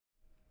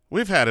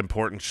We've had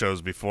important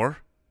shows before.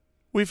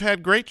 We've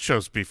had great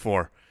shows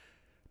before.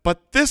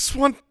 But this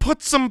one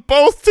puts them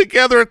both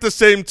together at the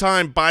same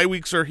time. Bye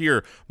weeks are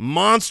here.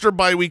 Monster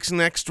bye weeks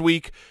next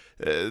week.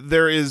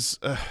 There is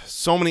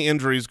so many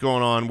injuries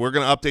going on. We're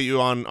going to update you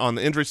on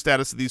the injury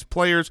status of these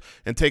players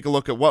and take a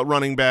look at what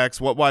running backs,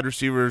 what wide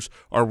receivers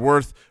are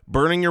worth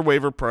burning your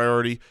waiver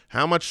priority.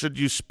 How much should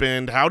you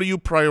spend? How do you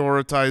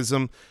prioritize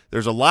them?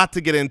 There's a lot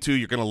to get into.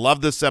 You're going to love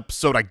this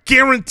episode. I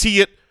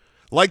guarantee it.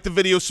 Like the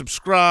video,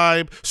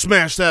 subscribe,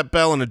 smash that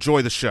bell, and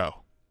enjoy the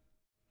show.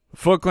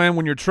 Foot Clan,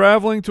 when you're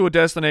traveling to a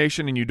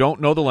destination and you don't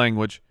know the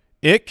language,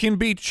 it can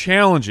be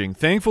challenging.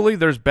 Thankfully,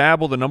 there's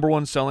Babbel, the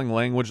 #1 selling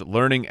language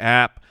learning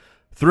app.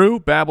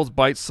 Through Babbel's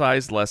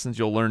bite-sized lessons,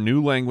 you'll learn new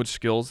language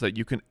skills that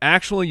you can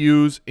actually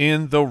use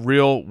in the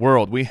real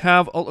world. We're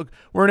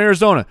in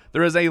Arizona.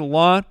 There is a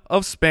lot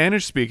of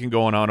Spanish speaking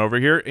going on over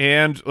here,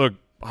 and look,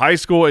 high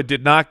school, it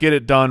did not get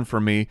it done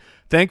for me.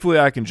 Thankfully,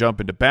 I can jump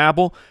into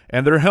Babbel,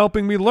 and they're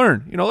helping me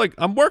learn. You know, like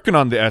I'm working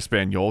on the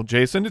Espanol,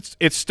 Jason.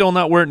 It's still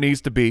not where it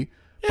needs to be.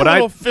 Yeah, but a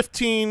little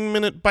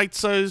 15-minute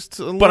bite-sized.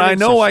 But I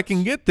know I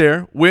can get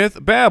there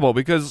with Babbel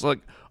because, like,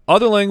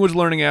 other language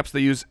learning apps,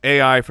 they use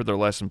AI for their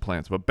lesson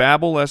plans. But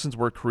Babbel lessons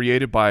were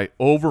created by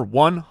over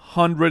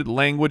 100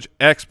 language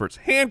experts,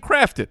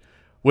 handcrafted.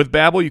 With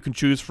Babbel, you can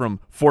choose from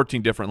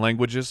 14 different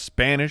languages: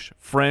 Spanish,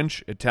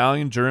 French,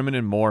 Italian, German,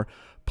 and more.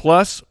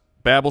 Plus,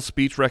 Babbel's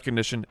speech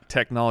recognition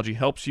technology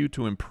helps you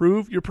to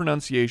improve your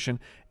pronunciation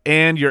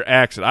and your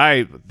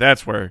accent.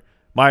 That's where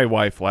my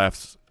wife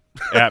laughs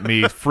at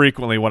me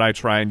frequently when I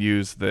try and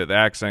use the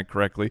accent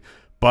correctly.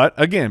 But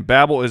again,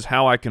 Babbel is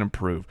how I can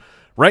improve.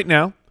 Right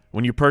now,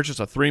 when you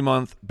purchase a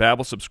 3-month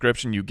Babbel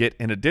subscription, you get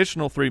an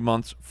additional 3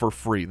 months for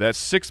free. That's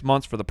 6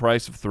 months for the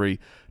price of 3.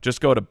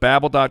 Just go to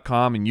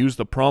Babbel.com and use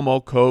the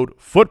promo code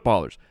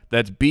FOOTBALLERS.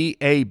 That's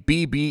BABBEL.com,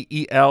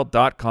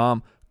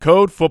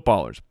 code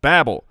FOOTBALLERS.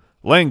 Babbel,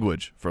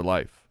 language for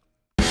life.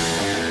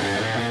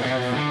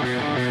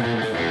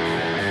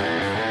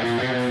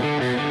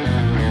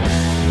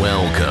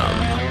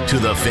 Welcome to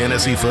the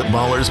Fantasy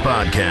Footballers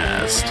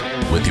Podcast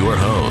with your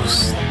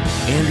hosts,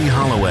 Andy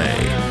Holloway,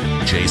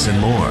 Jason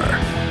Moore,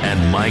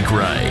 and Mike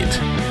Wright.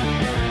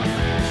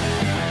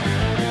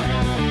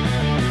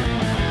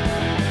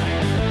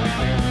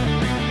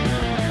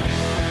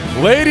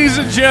 Ladies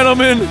and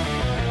gentlemen,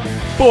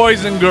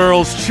 boys and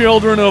girls,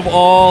 children of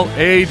all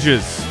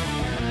ages,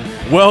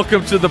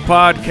 welcome to the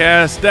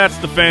podcast. That's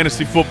the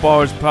Fantasy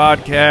Footballers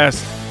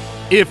Podcast,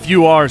 if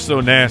you are so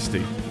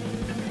nasty.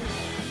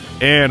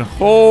 And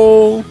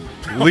holy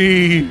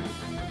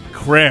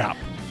crap.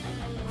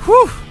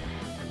 Whew.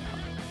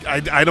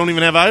 I don't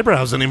even have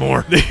eyebrows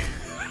anymore.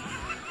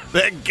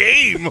 That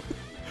game.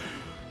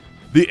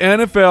 The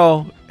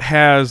NFL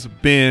has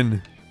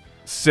been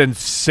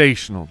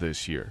sensational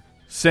this year.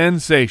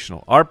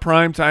 Sensational. Our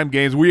primetime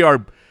games, we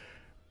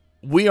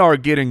are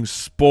getting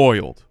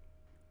spoiled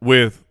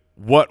with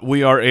what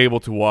we are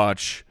able to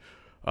watch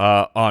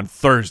on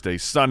Thursday,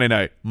 Sunday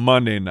night,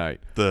 Monday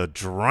night. The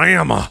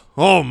drama.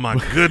 Oh, my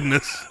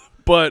goodness.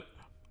 But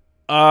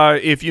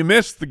if you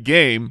missed the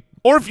game,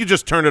 or if you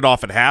just turned it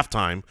off at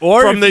halftime,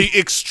 or from the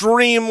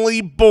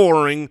extremely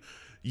boring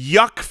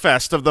yuck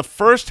fest of the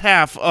first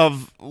half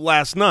of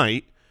last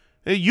night,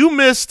 you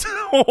missed.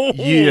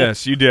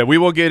 Yes, you did. We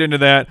will get into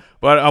that,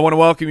 but I want to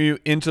welcome you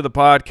into the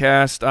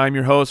podcast. I'm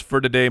your host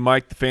for today,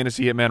 Mike, the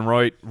Fantasy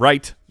Hitman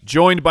Wright,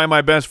 joined by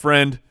my best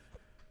friend.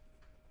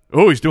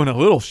 Oh, he's doing a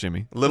little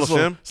shimmy. Little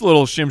shim? It's a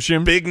little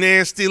shim. Big,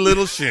 nasty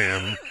little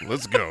shim.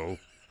 Let's go.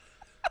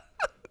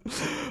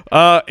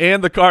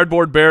 And the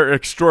cardboard bear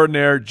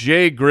extraordinaire,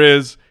 Jay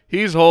Grizz.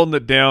 He's holding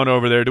it down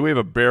over there. Do we have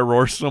a bear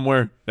roar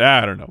somewhere?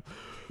 I don't know.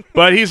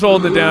 But he's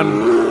holding it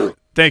down.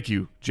 Thank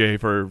you, Jay,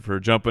 for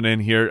jumping in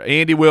here.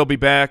 Andy will be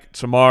back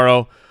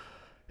tomorrow.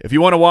 If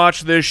you want to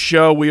watch this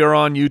show, we are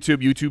on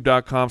YouTube,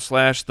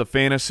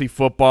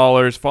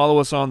 youtube.com/thefantasyfootballers. Follow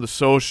us on the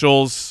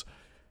socials.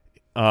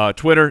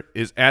 Twitter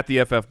is at the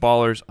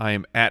FFBallers. I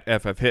am at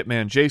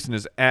FFHitman. Jason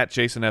is at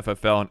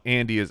JasonFFL, and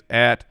Andy is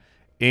at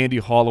Andy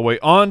Holloway.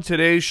 On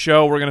today's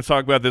show, we're going to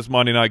talk about this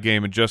Monday night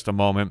game in just a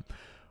moment.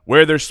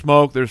 Where there's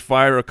smoke, there's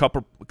fire. A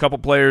couple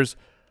players,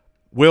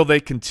 will they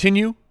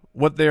continue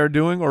what they are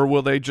doing, or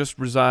will they just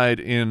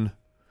reside in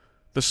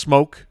the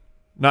smoke,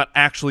 not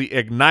actually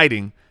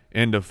igniting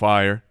into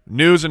fire?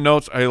 News and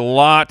notes, a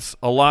lot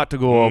to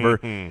go over,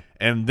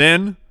 and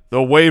then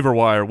the waiver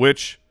wire.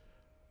 Which,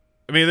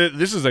 I mean,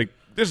 this is a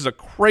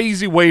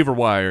crazy waiver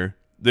wire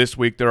this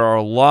week. There are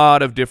a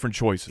lot of different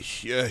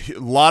choices. Yeah, a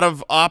lot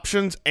of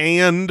options,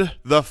 and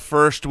the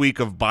first week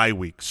of bye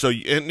week. So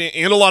and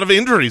a lot of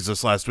injuries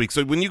this last week.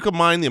 So when you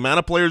combine the amount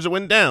of players that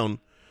went down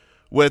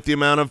with the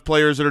amount of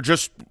players that are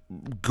just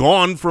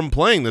gone from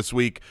playing this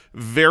week,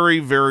 very,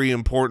 very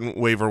important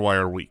waiver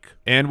wire week.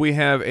 And we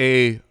have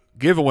a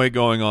giveaway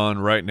going on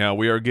right now.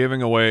 We are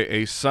giving away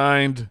a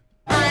signed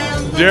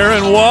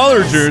Darren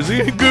Waller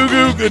jersey. Goo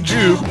goo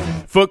gajoo.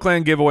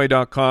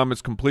 FootClanGiveaway.com.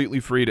 It's completely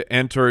free to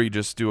enter. You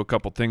just do a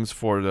couple things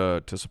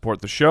to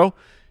support the show,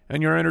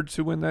 and you're entered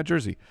to win that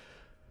jersey.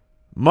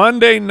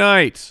 Monday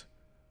night,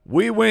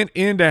 We went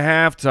into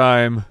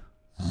halftime,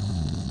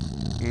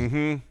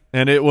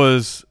 and it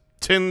was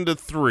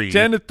 10-3.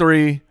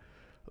 10-3.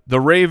 The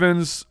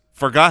Ravens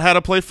forgot how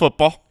to play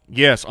football.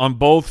 Yes, on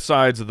both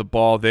sides of the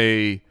ball.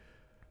 They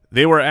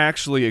were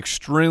actually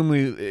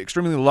extremely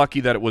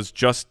lucky that it was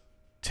just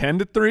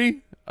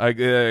 10-3.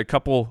 A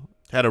couple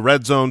had a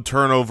red zone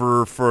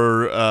turnover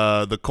for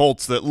the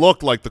Colts that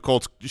looked like the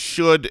Colts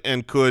should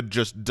and could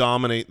just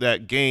dominate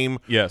that game.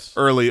 Yes.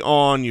 Early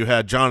on, you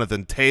had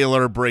Jonathan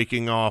Taylor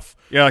breaking off.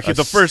 Yeah, like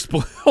the first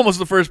play, almost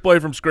the first play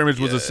from scrimmage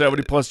was a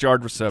 70-plus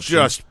yard reception.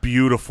 Just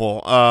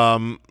beautiful.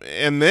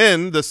 And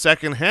then the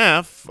second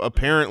half,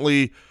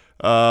 apparently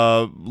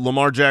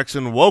Lamar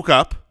Jackson woke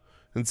up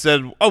and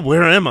said, "Oh,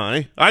 where am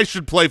I? I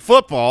should play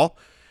football."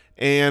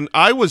 And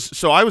I was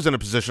in a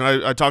position,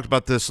 I talked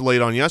about this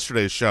late on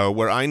yesterday's show,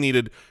 where I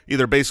needed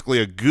either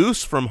basically a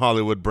goose from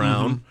Hollywood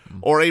Brown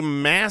or a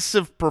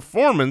massive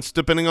performance,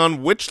 depending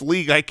on which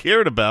league I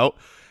cared about.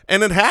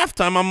 And at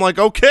halftime, I'm like,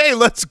 okay,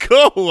 let's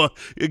go.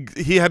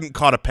 He hadn't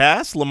caught a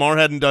pass. Lamar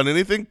hadn't done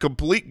anything.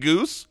 Complete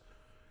goose.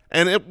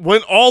 And it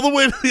went all the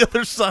way to the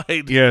other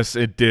side. Yes,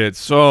 it did.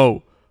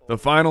 So the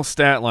final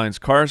stat lines,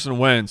 Carson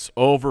Wentz,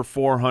 over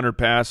 400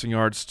 passing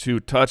yards,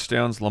 2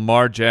 touchdowns.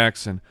 Lamar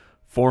Jackson,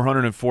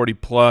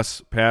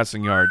 440-plus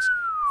passing yards,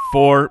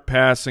 4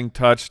 passing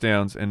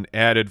touchdowns, and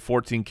added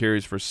 14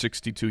 carries for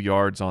 62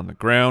 yards on the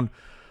ground.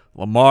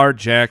 Lamar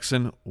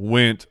Jackson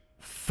went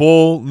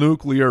full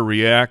nuclear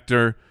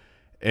reactor,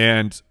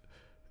 and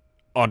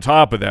on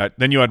top of that,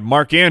 then you had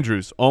Mark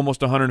Andrews, almost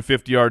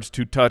 150 yards,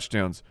 2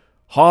 touchdowns.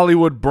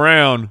 Hollywood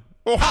Brown,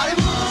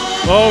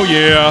 oh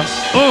yeah,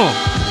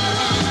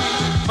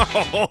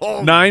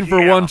 9 for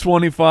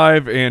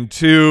 125 and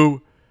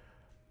 2.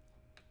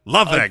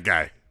 Love that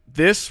guy.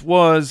 This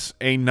was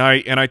a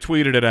night, and I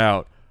tweeted it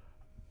out.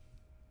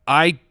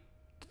 I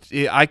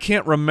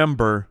can't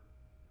remember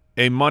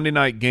a Monday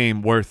night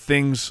game where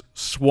things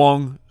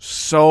swung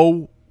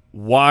so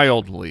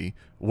wildly,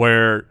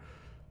 where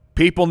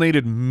people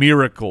needed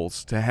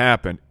miracles to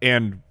happen,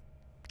 and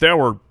they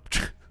were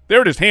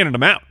just handing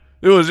them out.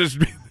 It was just,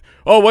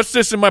 oh, what's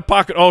this in my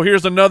pocket? Oh,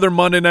 here's another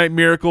Monday night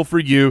miracle for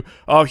you.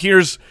 Oh,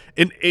 here's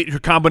a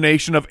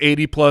combination of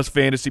 80-plus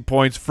fantasy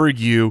points for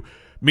you.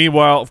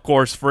 Meanwhile, of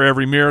course, for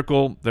every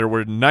miracle, there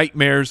were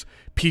nightmares,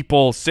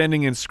 people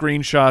sending in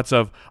screenshots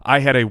of,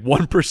 I had a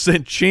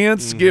 1%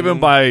 chance given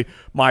by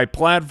my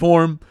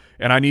platform,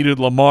 and I needed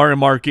Lamar and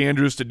Mark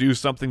Andrews to do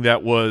something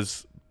that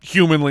was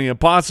humanly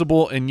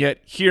impossible, and yet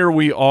here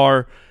we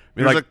are.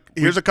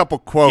 Here's a couple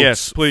quotes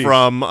yes, please.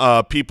 From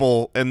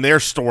people and their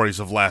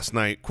stories of last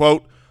night.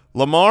 Quote,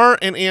 Lamar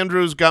and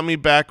Andrews got me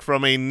back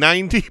from a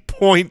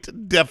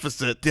 90-point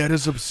deficit. That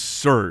is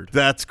absurd.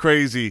 That's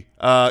crazy.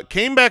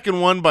 Came back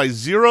and won by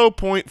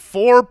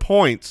 0.4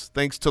 points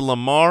thanks to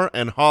Lamar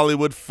and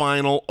Hollywood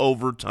final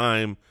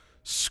overtime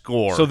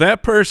score. So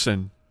that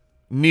person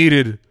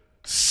needed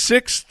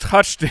 6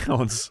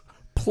 touchdowns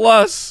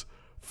plus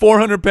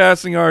 400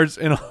 passing yards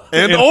and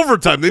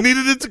overtime. They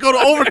needed it to go to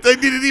overtime.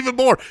 They needed even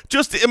more.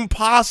 Just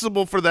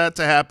impossible for that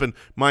to happen.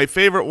 My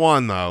favorite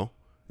one, though,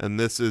 and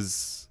this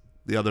is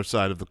the other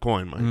side of the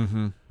coin,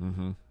 Mike.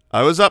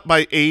 I was up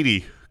by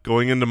 80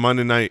 going into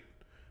Monday night,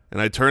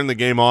 and I turned the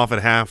game off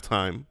at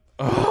halftime.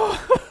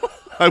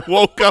 I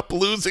woke up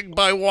losing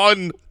by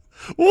 1.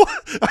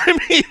 I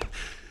mean,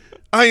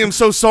 I am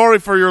so sorry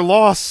for your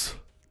loss,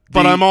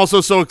 but I'm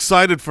also so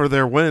excited for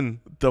their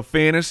win. The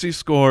fantasy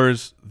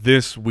scores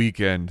this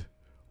weekend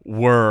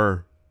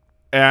were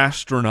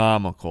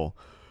astronomical.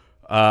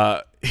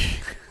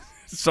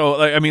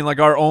 So, I mean, like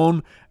our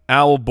own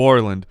Owl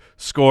Borland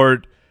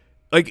scored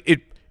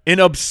an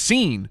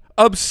obscene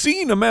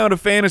amount of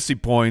fantasy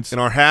points in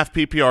our half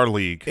PPR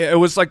league. It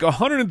was like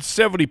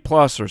 170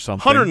 plus or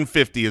something.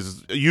 150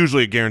 is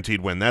usually a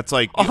guaranteed win. That's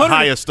like the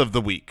highest of the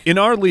week. In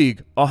our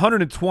league,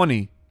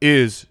 120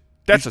 is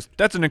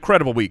that's an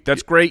incredible week.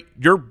 That's great.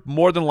 You're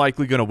more than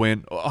likely going to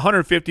win.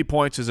 150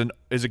 points is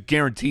a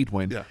guaranteed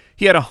win. Yeah.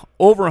 He had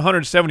over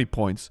 170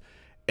 points,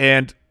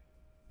 and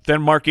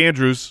then Mark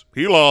Andrews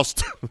he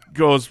lost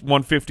goes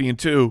 150 and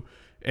 2,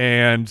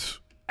 and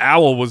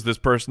Owl was this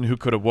person who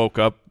could have woke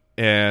up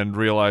and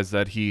realized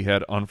that he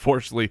had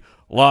unfortunately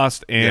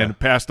lost and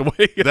passed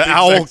away. The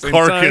owl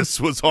carcass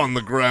was on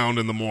the ground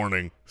in the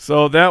morning.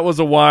 So that was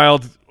a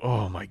wild,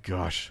 oh my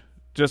gosh,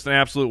 just an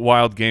absolute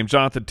wild game.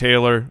 Jonathan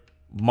Taylor,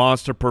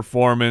 monster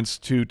performance,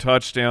 2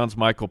 touchdowns.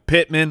 Michael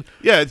Pittman.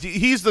 Yeah,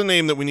 he's the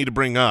name that we need to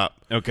bring up.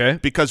 Okay.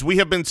 Because we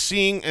have been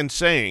seeing and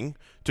saying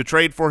to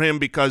trade for him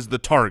because the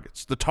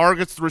targets,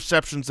 the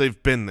receptions,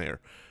 they've been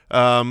there.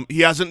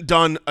 He hasn't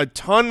done a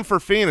ton for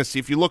fantasy.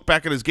 If you look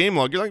back at his game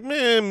log, you're like,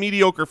 man,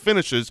 mediocre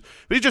finishes.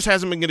 But he just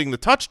hasn't been getting the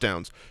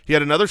touchdowns. He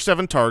had another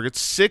 7 targets,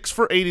 6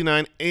 for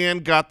 89,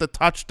 and got the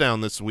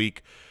touchdown this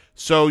week.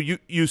 So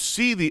you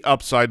see the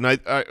upside, and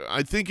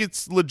I think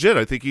it's legit.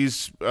 I think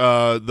he's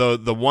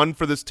the one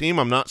for this team.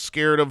 I'm not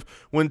scared of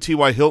when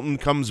T.Y. Hilton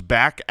comes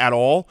back at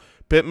all.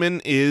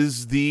 Pittman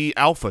is the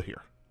alpha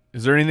here.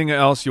 Is there anything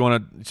else you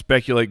want to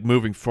speculate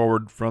moving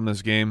forward from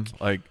this game?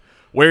 Like,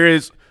 where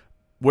is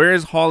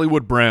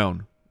Hollywood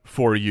Brown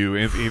for you.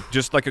 If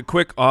just like a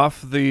quick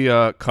off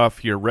the cuff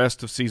here,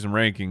 rest of season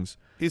rankings.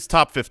 He's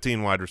top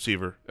 15 wide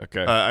receiver.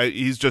 Okay.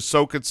 He's just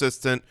so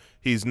consistent.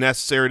 He's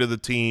necessary to the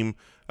team.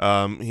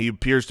 He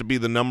appears to be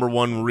the number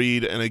 1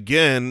 read. And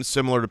again,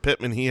 similar to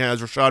Pittman, he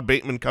has Rashad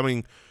Bateman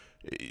coming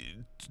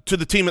to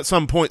the team at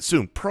some point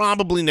soon,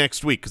 probably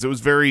next week, because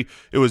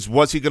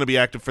was he going to be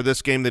active for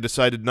this game? They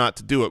decided not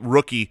to do it.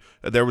 Rookie,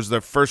 there was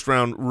their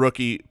first-round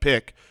rookie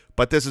pick.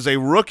 But this is a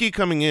rookie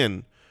coming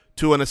in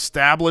to an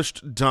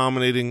established,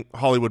 dominating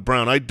Hollywood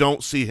Brown. I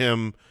don't see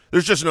him –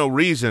 there's just no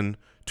reason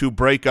to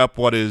break up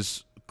what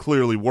is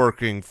clearly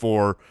working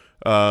for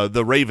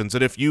the Ravens.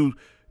 And if you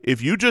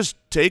just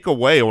take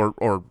away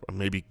or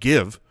maybe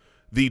give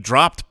the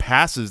dropped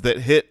passes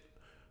that hit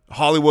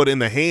Hollywood in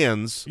the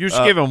hands, you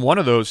just give him one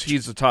of those,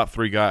 he's the top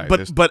 3 guy.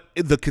 But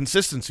the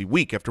consistency,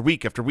 week after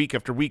week after week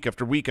after week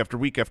after week after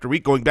week after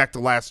week, going back to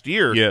last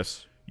year,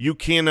 yes, you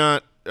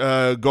cannot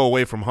go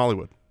away from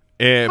Hollywood.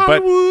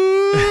 But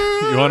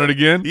you want it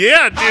again?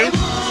 Yeah, dude.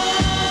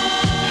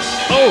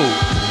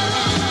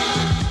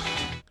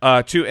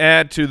 To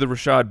add to the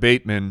Rashad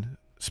Bateman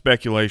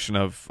speculation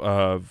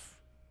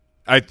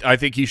I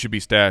think he should be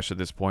stashed at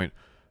this point.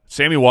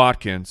 Sammy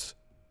Watkins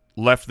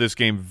left this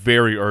game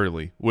very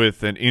early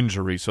with an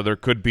injury, so there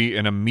could be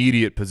an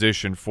immediate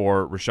position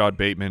for Rashad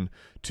Bateman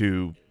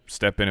to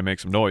step in and make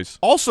some noise.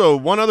 Also,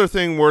 one other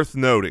thing worth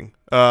noting,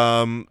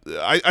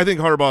 I think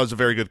Harbaugh is a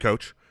very good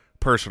coach,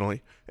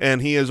 personally,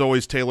 and he has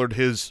always tailored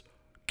his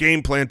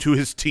game plan to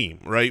his team,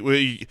 right?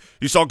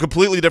 You saw a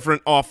completely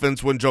different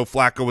offense when Joe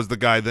Flacco was the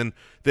guy. Then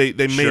they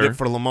made it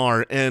for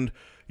Lamar. And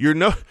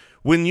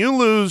when you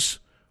lose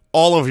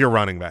all of your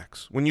running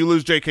backs, when you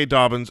lose J.K.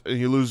 Dobbins and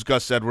you lose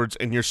Gus Edwards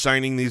and you're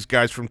signing these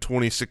guys from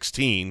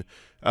 2016,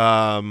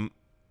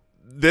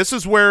 this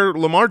is where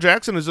Lamar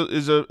Jackson is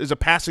a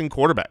passing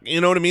quarterback.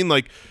 You know what I mean?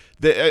 Like,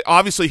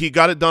 obviously he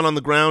got it done on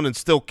the ground and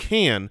still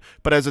can,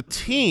 but as a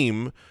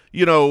team,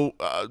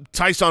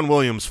 Tyson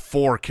Williams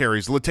 4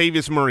 carries,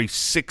 Latavius Murray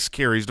 6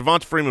 carries,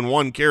 Devonta Freeman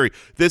 1 carry.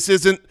 This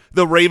isn't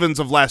the Ravens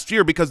of last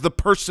year because the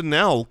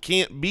personnel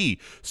can't be.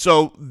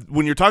 So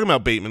when you're talking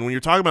about Bateman, when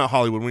you're talking about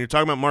Hollywood, when you're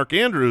talking about Mark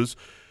Andrews,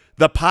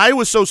 the pie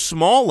was so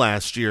small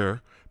last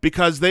year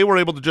because they were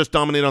able to just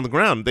dominate on the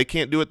ground. They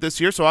can't do it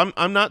this year, so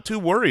I'm not too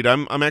worried.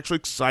 I'm actually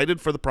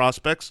excited for the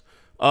prospects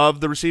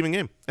of the receiving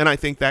game, and I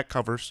think that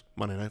covers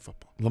Monday Night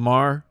Football.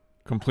 Lamar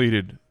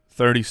completed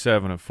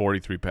 37 of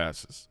 43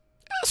 passes.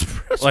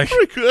 That's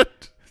pretty good.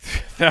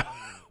 That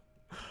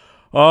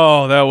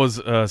was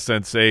a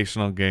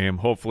sensational game.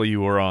 Hopefully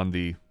you were on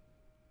the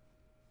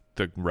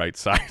right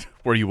side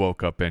where you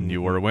woke up and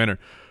you were a winner.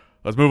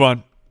 Let's move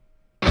on.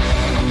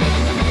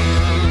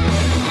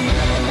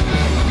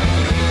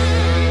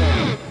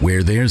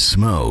 Where there's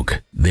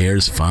smoke,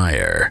 there's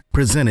fire.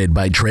 Presented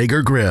by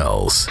Traeger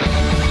Grills.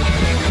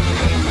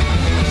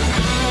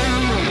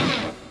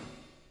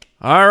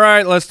 All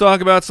right, let's talk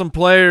about some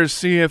players,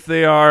 see if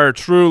they are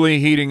truly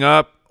heating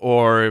up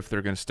or if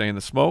they're going to stay in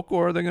the smoke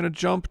or they're going to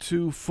jump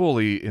to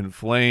fully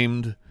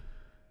inflamed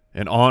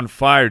and on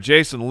fire.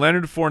 Jason,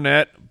 Leonard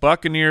Fournette,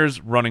 Buccaneers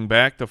running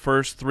back, the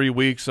first 3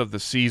 weeks of the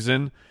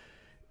season.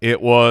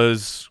 It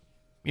was,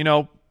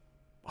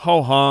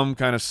 ho-hum,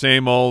 kind of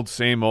same old,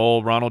 same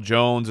old. Ronald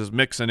Jones is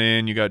mixing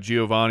in. You got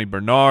Giovanni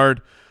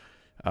Bernard.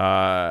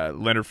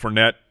 Leonard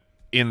Fournette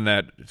in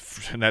that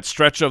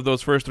stretch of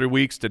those first 3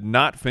 weeks did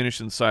not finish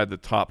inside the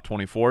top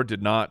 24,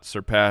 did not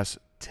surpass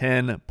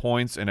 10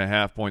 points in a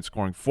half-point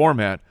scoring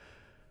format.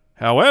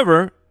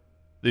 However,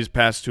 these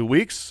past 2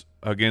 weeks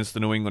against the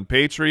New England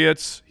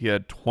Patriots, he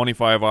had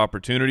 25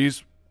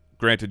 opportunities.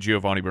 Granted,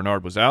 Giovanni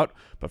Bernard was out,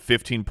 but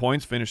 15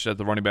 points, finished at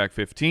the running back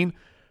 15.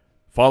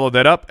 Followed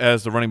that up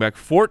as the running back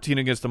 14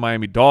 against the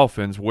Miami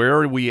Dolphins.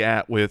 Where are we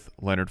at with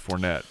Leonard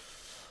Fournette?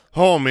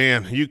 Oh,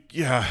 man.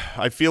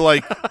 I feel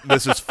like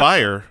this is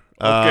fire.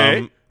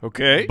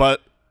 Okay.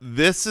 But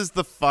this is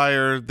the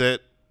fire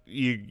that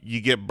you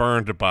get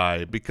burned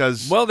by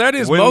because that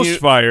is most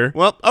fire.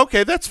 Well,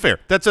 okay, that's fair.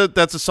 That's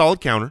a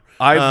solid counter.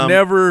 I've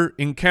never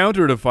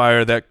encountered a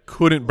fire that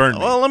couldn't burn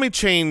me. Well, let me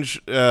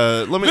change.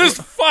 This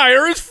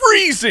fire is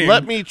freezing.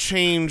 Let me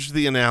change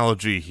the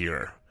analogy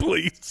here,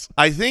 please.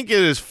 I think it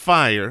is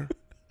fire.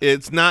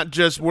 It's not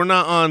just we're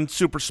not on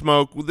super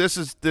smoke. This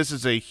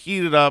is a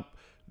heated up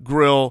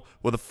grill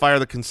with a fire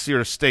that can sear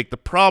a steak. The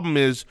problem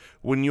is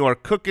when you are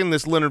cooking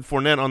this Leonard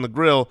Fournette on the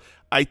grill,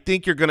 I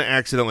think you're going to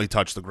accidentally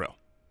touch the grill.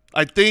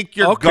 I think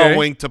you're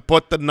going to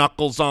put the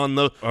knuckles on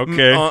the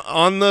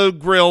on the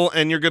grill,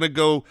 and you're going to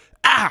go,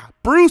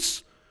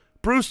 Bruce,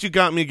 you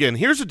got me again.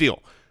 Here's the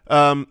deal.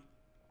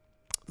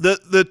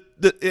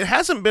 It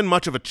hasn't been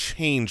much of a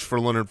change for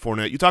Leonard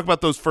Fournette. You talk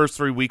about those first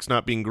 3 weeks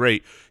not being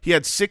great. He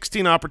had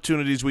 16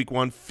 opportunities week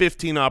 1,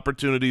 15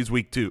 opportunities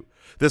week 2.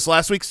 This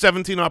last week,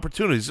 17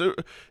 opportunities.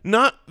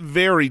 Not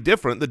very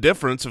different. The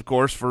difference, of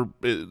course, for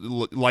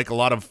like a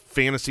lot of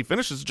fantasy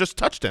finishes, is just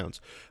touchdowns.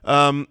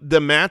 The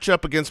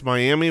matchup against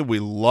Miami, we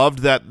loved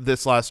that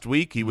this last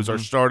week. He was our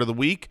start of the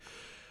week.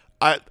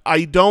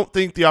 I don't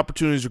think the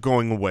opportunities are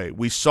going away.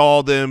 We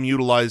saw them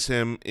utilize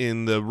him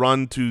in the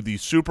run to the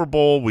Super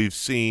Bowl. We've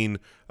seen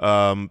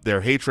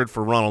their hatred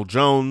for Ronald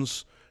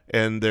Jones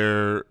and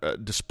their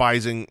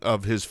despising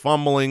of his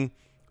fumbling.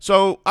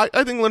 So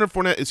I think Leonard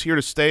Fournette is here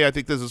to stay. I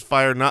think this is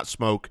fire, not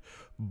smoke,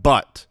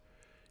 but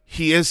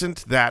he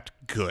isn't that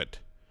good.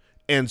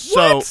 And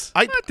so What?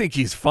 I think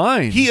he's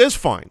fine. He is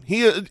fine.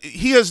 He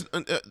is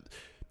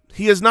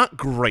not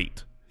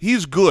great.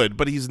 He's good,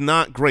 but he's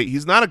not great.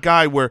 He's not a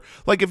guy where,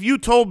 like, if you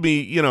told me,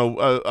 you know,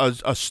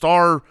 a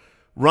star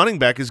running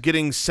back is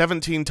getting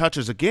 17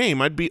 touches a game,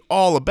 I'd be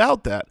all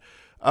about that.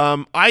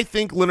 I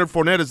think Leonard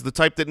Fournette is the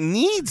type that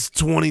needs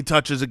 20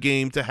 touches a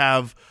game to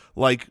have,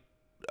 like,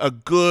 a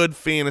good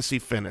fantasy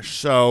finish.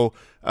 So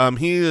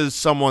he is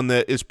someone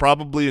that is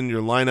probably in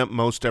your lineup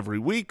most every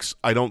week.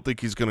 I don't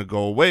think he's going to go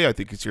away. I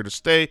think he's here to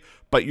stay.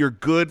 But your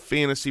good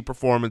fantasy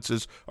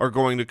performances are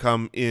going to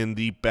come in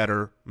the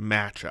better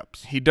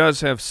matchups. He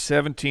does have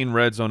 17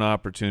 red zone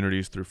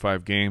opportunities through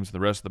 5 games. The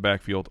rest of the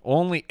backfield,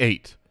 only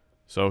 8.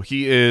 So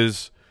he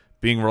is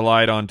being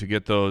relied on to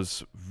get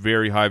those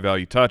very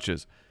high-value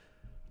touches.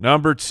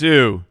 Number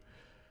 2,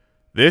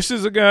 this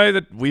is a guy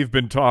that we've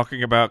been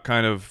talking about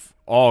kind of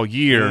all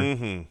year.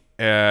 Mm-hmm.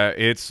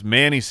 It's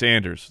Manny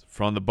Sanders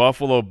from the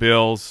Buffalo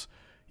Bills.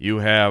 You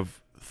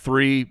have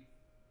 3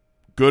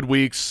 good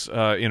weeks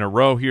in a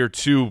row here,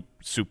 2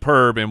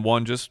 superb, and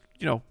 1 just,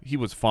 you know, he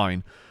was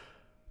fine.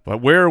 But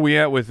where are we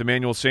at with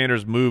Emmanuel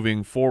Sanders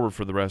moving forward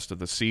for the rest of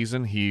the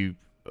season?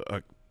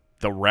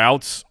 The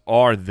routes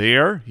are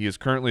there. He is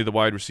currently the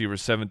wide receiver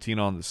 17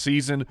 on the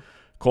season.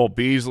 Cole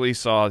Beasley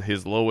saw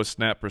his lowest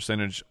snap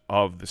percentage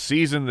of the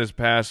season this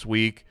past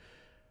week.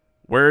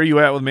 Where are you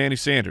at with Manny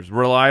Sanders?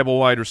 Reliable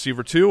wide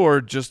receiver 2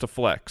 or just a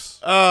flex?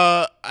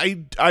 I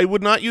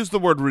would not use the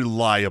word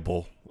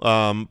reliable,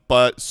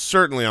 but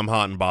certainly I'm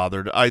hot and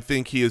bothered. I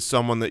think he is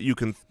someone that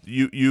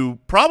you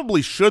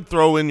probably should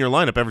throw in your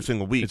lineup every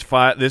single week.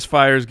 This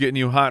fire is getting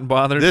you hot and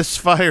bothered? This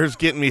fire is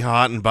getting me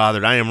hot and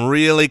bothered. I am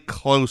really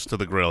close to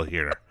the grill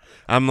here.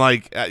 I'm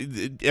like,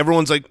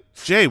 everyone's like,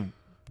 Jay,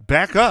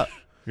 back up.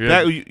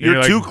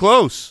 You're too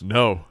close.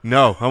 No.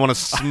 I want to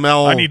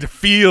smell. I need to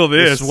feel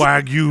this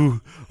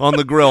Wagyu on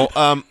the grill.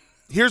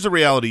 Here's the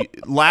reality.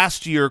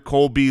 Last year,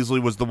 Cole Beasley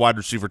was the wide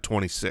receiver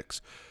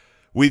 26.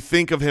 We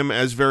think of him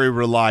as very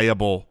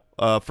reliable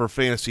for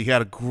fantasy. He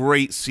had a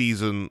great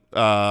season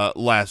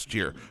last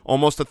year,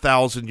 almost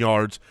 1,000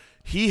 yards.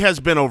 He has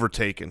been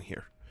overtaken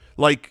here.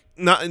 Like,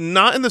 not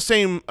in the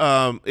same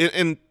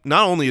and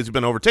not only has he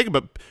been overtaken,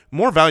 but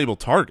more valuable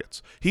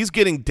targets. He's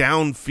getting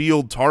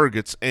downfield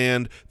targets,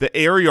 and the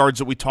air yards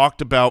that we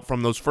talked about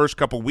from those first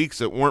couple weeks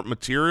that weren't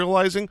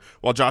materializing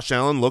while Josh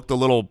Allen looked a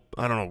little,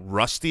 I don't know,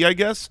 rusty, I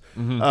guess.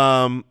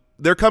 Mm-hmm.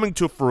 They're coming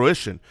to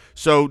fruition.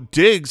 So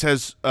Diggs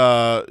has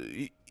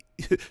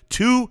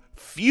 2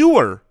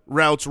 fewer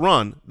routes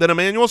run than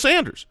Emmanuel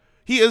Sanders.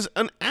 He is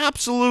an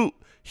absolute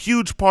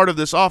huge part of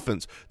this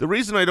offense. The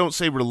reason I don't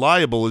say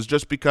reliable is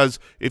just because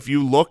if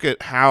you look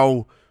at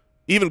how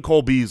even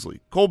Cole Beasley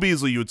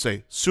you would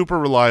say super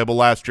reliable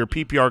last year,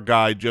 PPR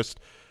guy, just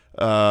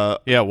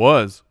it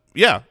was.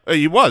 Yeah,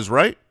 he was,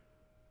 right?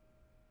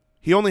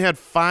 He only had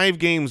 5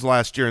 games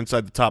last year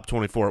inside the top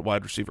 24 at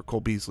wide receiver.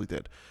 Cole Beasley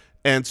did.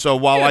 And so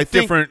while I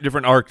think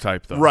different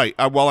archetype though. Right.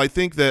 While I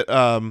think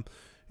that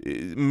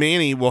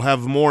Manny will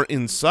have more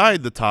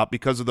inside the top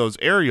because of those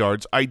air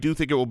yards, I do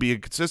think it will be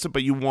inconsistent,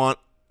 but you want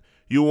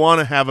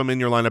to have him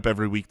in your lineup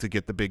every week to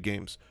get the big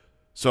games.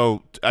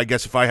 So I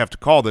guess if I have to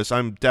call this,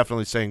 I'm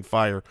definitely saying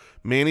fire.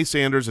 Manny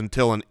Sanders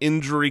until an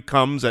injury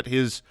comes at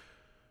his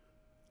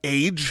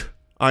age,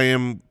 I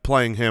am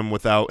playing him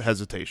without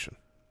hesitation.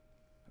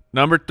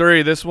 Number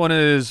 3, this one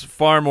is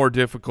far more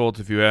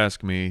difficult if you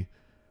ask me.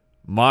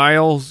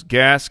 Myles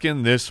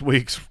Gaskin, this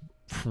week's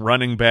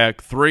running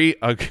back 3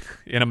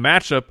 in a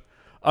matchup,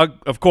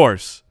 of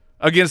course,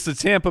 against the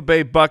Tampa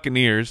Bay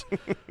Buccaneers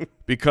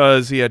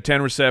because he had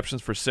 10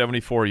 receptions for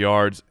 74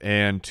 yards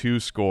and 2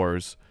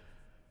 scores.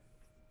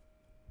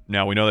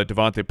 Now, we know that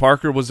Devontae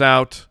Parker was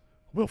out.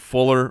 Will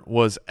Fuller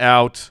was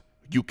out.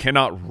 You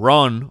cannot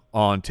run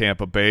on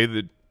Tampa Bay.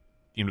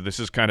 This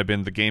has kind of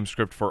been the game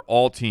script for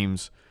all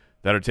teams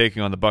that are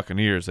taking on the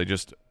Buccaneers. They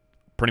just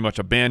pretty much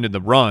abandon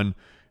the run.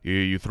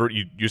 You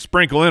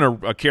sprinkle in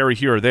a carry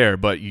here or there,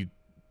 but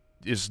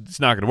it's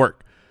not going to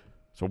work.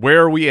 So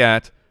where are we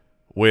at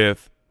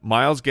with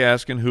Myles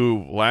Gaskin,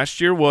 who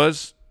last year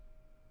was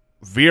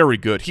very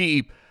good?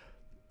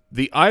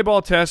 The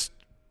eyeball test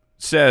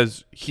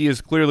says he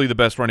is clearly the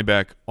best running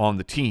back on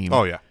the team.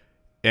 Oh, yeah.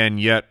 And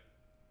yet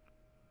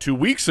 2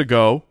 weeks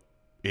ago,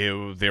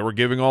 they were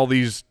giving all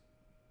these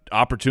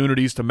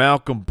opportunities to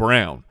Malcolm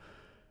Brown.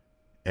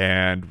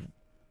 And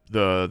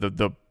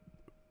the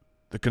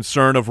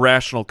concern of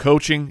rational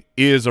coaching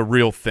is a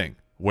real thing,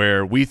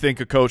 where we think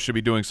a coach should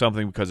be doing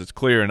something because it's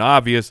clear and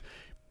obvious,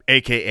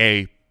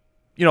 a.k.a.,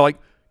 like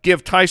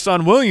give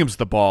Tyson Williams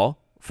the ball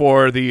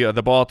for the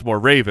Baltimore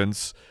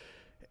Ravens,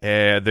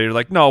 and they're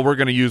like, no, we're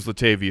going to use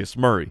Latavius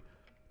Murray.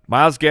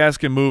 Myles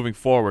Gaskin moving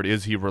forward,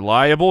 is he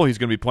reliable? He's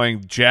going to be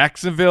playing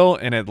Jacksonville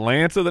and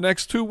Atlanta the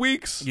next 2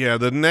 weeks. Yeah,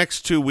 the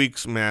next 2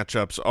 weeks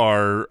matchups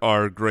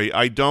are great.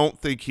 I don't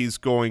think he's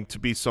going to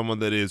be someone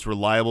that is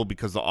reliable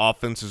because the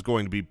offense is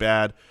going to be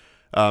bad.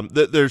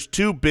 There's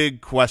two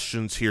big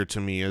questions here to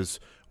me: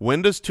 is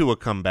when does Tua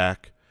come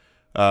back?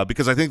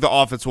 Because I think the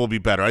offense will be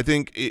better. I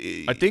think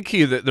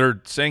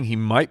they're saying he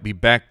might be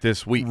back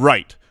this week.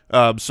 Right.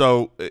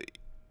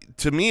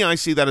 To me, I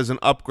see that as an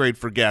upgrade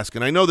for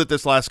Gaskin. I know that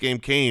this last game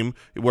came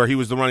where he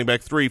was the running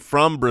back 3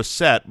 from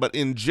Brissett, but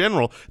in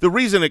general, the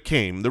reason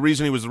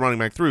he was the running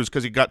back 3 is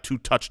because he got 2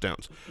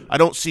 touchdowns. I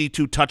don't see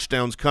 2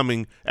 touchdowns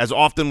coming as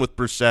often with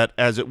Brissett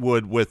as it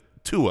would with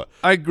Tua.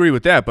 I agree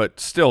with that, but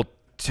still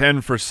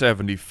 10 for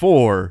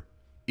 74,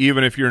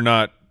 even if you're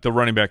not the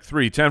running back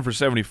 3, 10 for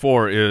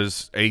 74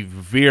 is a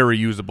very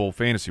usable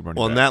fantasy running back.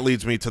 Well, and that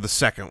leads me to the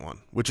second one,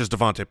 which is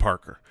Devontae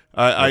Parker.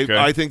 Okay.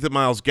 I think that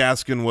Myles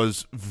Gaskin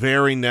was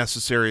very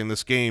necessary in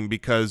this game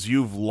because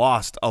you've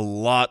lost a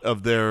lot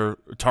of their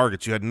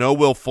targets. You had no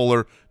Will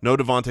Fuller, no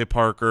Devontae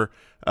Parker,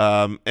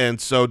 and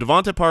so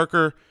Devontae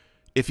Parker,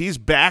 if he's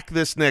back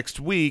this next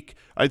week,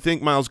 I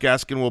think Myles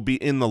Gaskin will be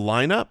in the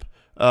lineup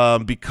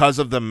because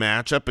of the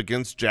matchup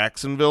against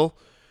Jacksonville.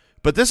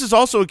 But this is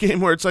also a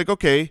game where it's like,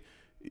 okay,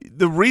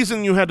 the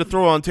reason you had to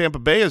throw on Tampa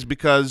Bay is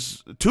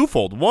because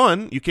twofold.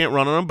 One, you can't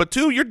run on them, but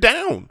 2, you're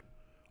down.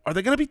 Are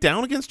they going to be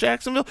down against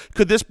Jacksonville?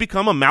 Could this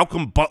become a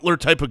Malcolm Butler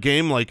type of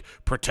game, like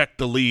protect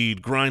the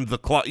lead, grind the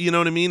clock, you know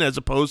what I mean, as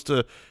opposed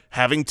to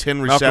having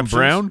 10 receptions? Malcolm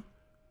Brown?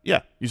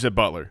 Yeah. You said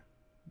Butler.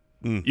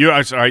 Mm.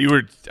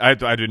 I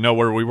didn't know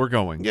where we were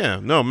going. Yeah,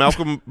 no,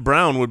 Malcolm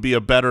Brown would be a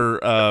better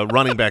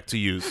running back to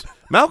use.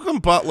 Malcolm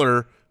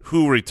Butler,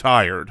 who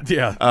retired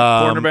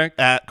cornerback?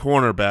 At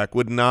cornerback,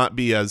 would not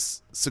be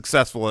as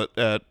successful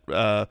at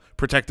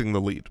protecting the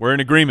lead. We're in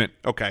agreement.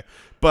 Okay.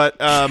 But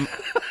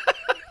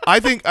I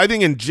think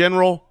in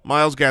general,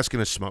 Myles Gaskin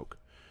is smoke.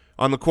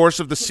 On the course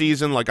of the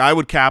season, like I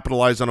would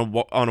capitalize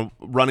on a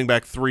running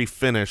back 3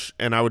 finish,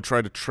 and I would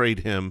try to trade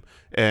him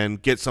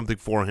and get something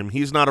for him.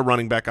 He's not a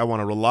running back I want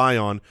to rely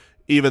on,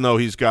 even though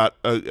he's got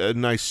a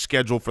nice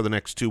schedule for the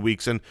next 2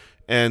 weeks.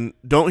 And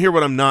don't hear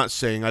what I'm not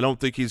saying. I don't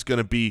think he's going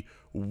to be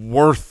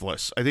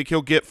worthless. I think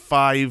he'll get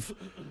 5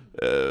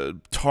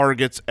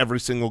 targets every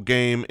single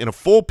game in a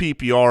full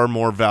PPR,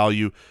 more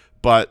value.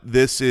 But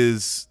this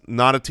is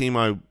not a team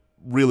I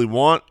really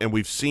want, and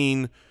we've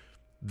seen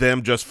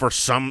them just for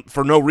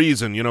no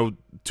reason.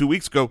 2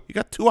 weeks ago, you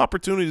got 2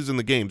 opportunities in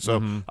the game,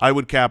 so I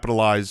would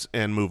capitalize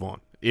and move on.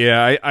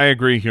 Yeah, I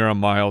agree here on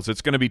Myles.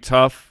 It's going to be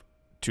tough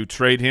to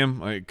trade him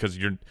because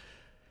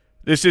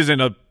this isn't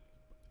a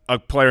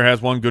player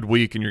has one good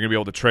week and you're going to be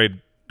able to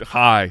trade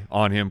high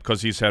on him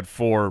because he's had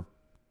 4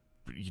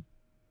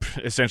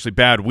 essentially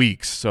bad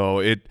weeks. So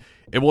it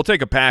will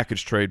take a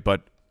package trade,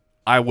 but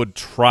I would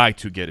try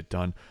to get it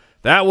done.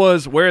 That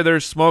was Where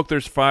There's Smoke,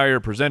 There's Fire,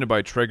 presented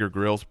by Traeger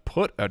Grills.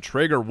 Put a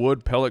Traeger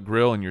wood pellet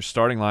grill in your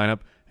starting lineup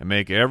and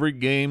make every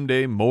game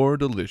day more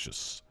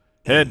delicious.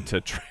 Head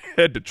to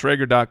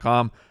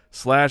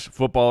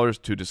Traeger.com/footballers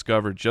to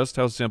discover just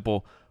how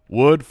simple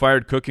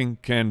wood-fired cooking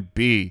can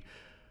be.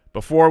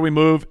 Before we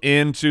move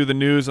into the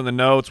news and the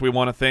notes, we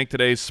want to thank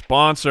today's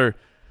sponsor,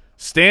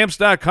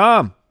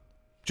 Stamps.com.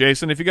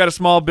 Jason, if you got a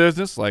small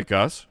business like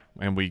us,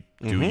 and we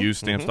do use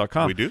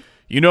Stamps.com. We do.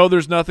 You know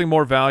there's nothing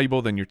more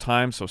valuable than your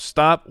time, so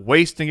stop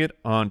wasting it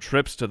on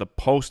trips to the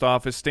post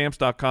office.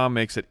 Stamps.com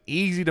makes it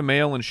easy to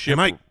mail and ship. Hey,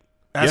 Mike,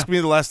 ask me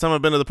the last time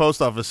I've been to the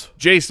post office.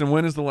 Jason,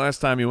 when is the last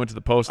time you went to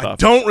the post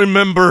office? I don't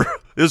remember.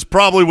 It was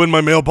probably when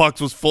my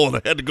mailbox was full and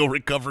I had to go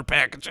recover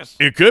packages.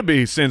 It could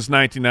be since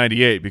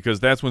 1998 because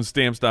that's when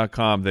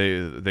Stamps.com,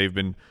 they've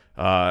been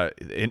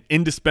an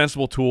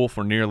indispensable tool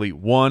for nearly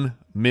 1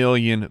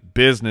 million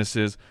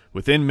businesses.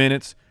 Within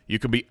minutes, you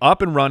can be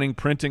up and running,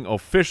 printing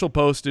official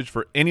postage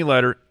for any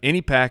letter,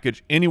 any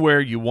package, anywhere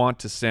you want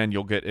to send.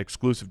 You'll get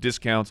exclusive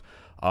discounts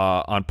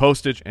on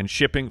postage and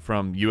shipping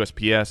from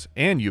USPS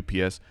and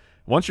UPS.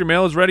 Once your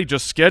mail is ready,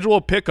 just schedule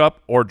a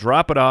pickup or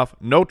drop it off.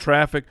 No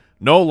traffic,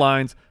 no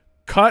lines.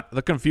 Cut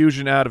the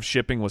confusion out of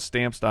shipping with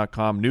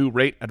Stamps.com. New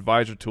rate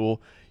advisor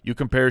tool. You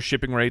compare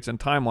shipping rates and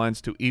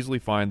timelines to easily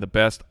find the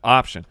best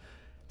option.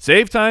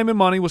 Save time and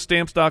money with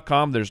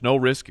Stamps.com. There's no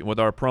risk. And with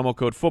our promo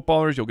code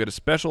Footballers, you'll get a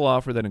special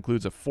offer that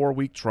includes a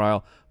 4-week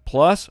trial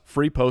plus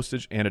free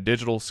postage and a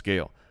digital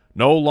scale.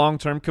 No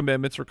long-term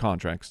commitments or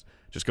contracts.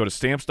 Just go to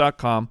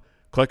Stamps.com,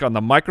 click on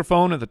the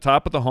microphone at the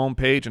top of the home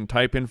page, and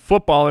type in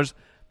Footballers.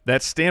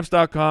 That's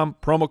Stamps.com,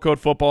 promo code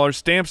Footballers.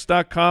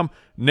 Stamps.com.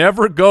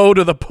 Never go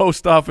to the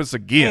post office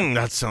again.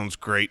 That sounds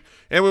great.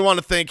 And we want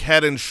to thank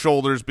Head &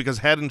 Shoulders because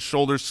Head &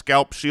 Shoulders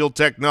Scalp Shield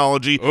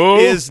technology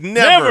is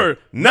never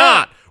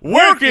not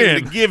working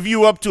to give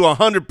you up to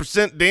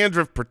 100%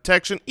 dandruff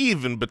protection,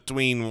 even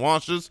between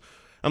washes.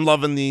 I'm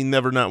loving the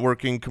Never Not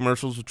Working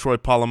commercials with Troy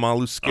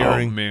Polamalu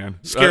scaring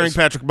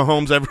Patrick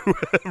Mahomes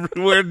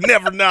everywhere.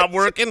 Never Not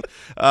Working.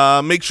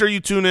 Make sure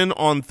you tune in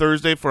on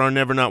Thursday for our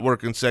Never Not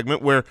Working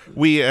segment where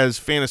we as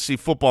fantasy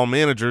football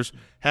managers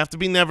have to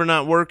be never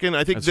not working.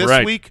 I think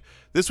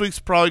this week's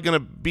probably going to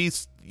be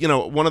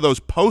one of those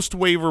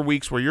post-waiver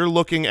weeks where you're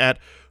looking at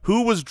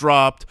who was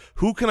dropped,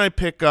 who can I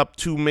pick up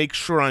to make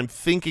sure I'm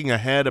thinking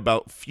ahead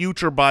about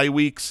future bye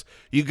weeks.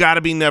 You got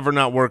to be never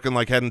not working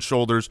like Head &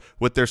 Shoulders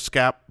with their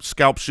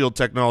scalp shield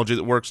technology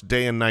that works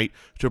day and night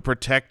to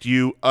protect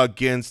you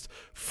against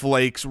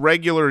flakes.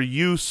 Regular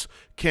use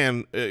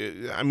can,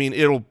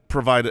 it'll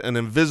provide an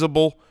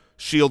invisible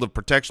shield of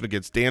protection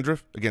against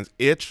dandruff, against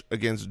itch,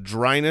 against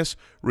dryness,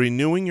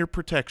 renewing your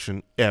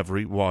protection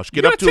every wash.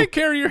 You gotta take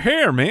care of your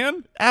hair,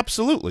 man.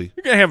 Absolutely.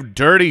 You're gonna have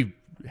dirty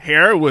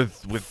hair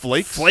with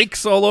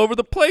flakes all over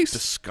the place.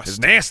 Disgusting. It's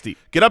nasty.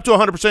 Get up to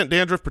 100%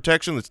 dandruff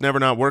protection that's never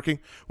not working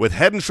with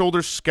Head &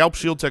 Shoulders Scalp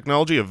Shield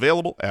technology,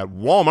 available at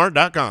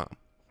Walmart.com.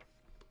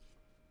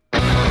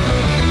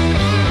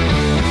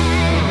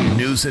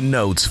 News and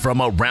notes from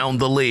around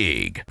the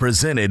league,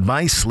 presented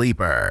by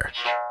Sleeper.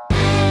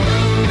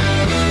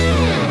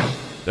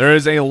 There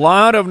is a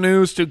lot of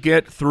news to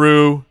get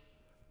through.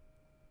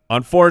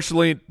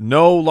 Unfortunately,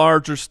 no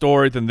larger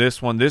story than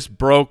this one. This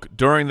broke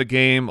during the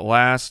game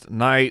last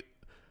night.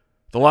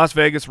 The Las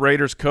Vegas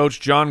Raiders coach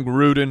John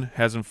Gruden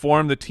has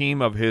informed the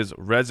team of his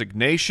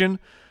resignation.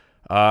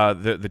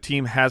 The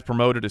team has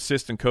promoted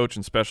assistant coach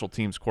and special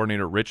teams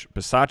coordinator Rich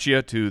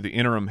Bisaccia to the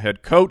interim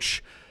head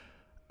coach.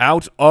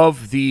 Out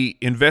of the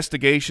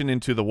investigation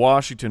into the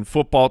Washington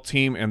football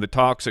team and the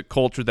toxic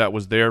culture that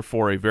was there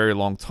for a very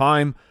long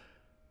time,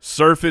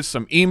 surfaced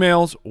some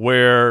emails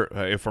where,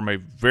 from a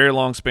very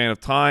long span of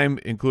time,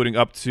 including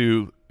up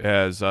to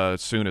as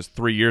soon as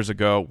 3 years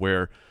ago,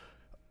 where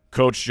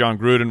Coach John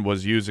Gruden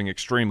was using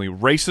extremely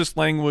racist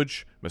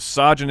language,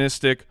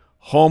 misogynistic,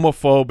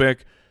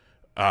 homophobic,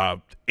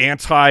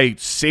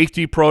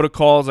 anti-safety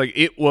protocols. Like,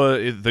 it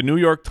was the New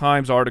York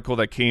Times article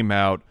that came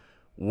out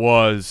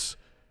was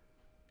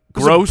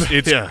gross.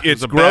 It's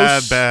a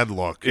gross, bad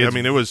look.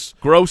 It was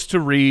gross to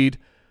read,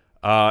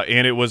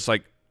 and it was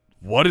like,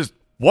 what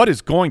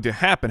is going to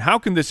happen? How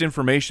can this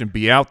information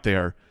be out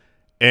there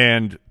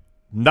and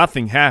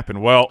nothing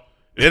happened? Well,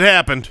 it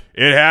happened.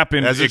 It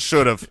happened as it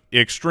should have,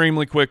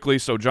 extremely quickly.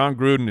 So John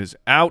Gruden is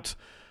out.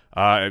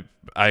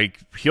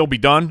 He'll be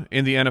done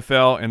in the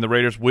NFL, and the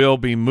Raiders will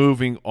be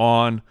moving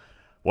on.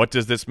 What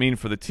does this mean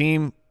for the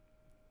team?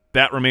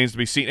 That remains to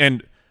be seen.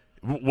 And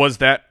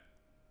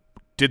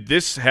did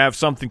this have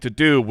something to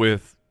do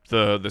with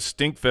the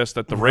stinkfest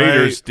that the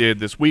Raiders did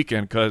this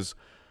weekend? Because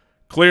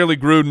clearly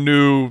Gruden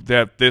knew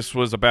that this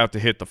was about to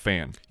hit the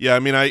fan. Yeah,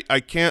 I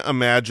can't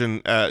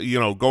imagine,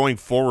 going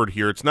forward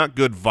here, it's not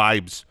good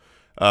vibes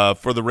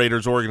for the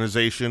Raiders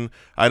organization.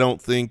 I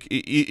don't think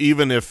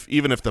even if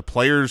the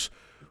players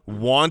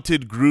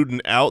wanted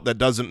Gruden out, that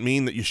doesn't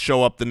mean that you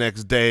show up the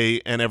next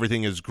day and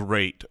everything is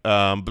great.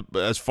 But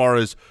as far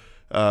as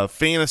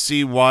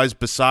fantasy-wise,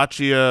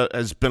 Bisaccia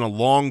has been a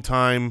long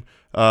time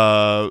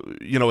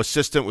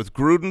assistant with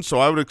Gruden, so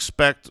I would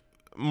expect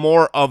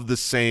more of the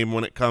same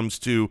when it comes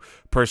to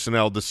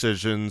personnel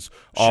decisions,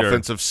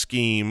 offensive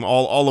scheme,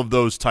 all of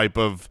those type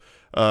of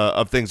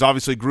things.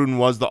 Obviously, Gruden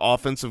was the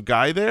offensive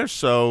guy there,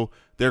 so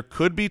there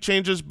could be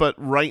changes, but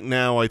right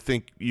now I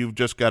think you've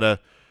just got to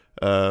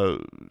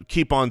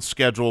keep on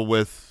schedule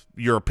with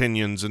your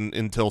opinions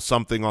until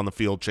something on the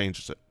field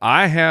changes it.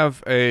 I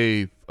have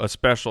a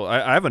special –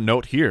 I have a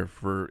note here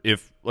for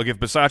if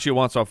Bisaccia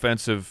wants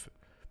offensive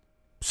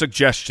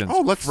suggestions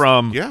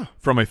from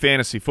a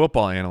fantasy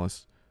football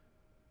analyst.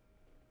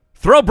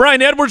 Throw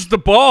Bryan Edwards the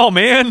ball,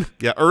 man.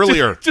 Yeah,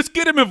 earlier. Just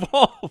get him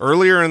involved.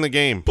 Earlier in the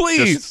game.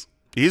 Please.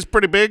 He's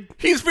pretty big.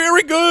 He's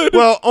very good.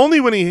 Well, only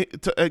when he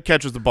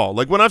catches the ball.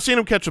 Like, when I've seen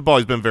him catch the ball,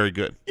 he's been very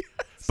good. Yes.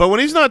 But when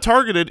he's not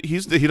targeted, he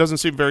doesn't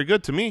seem very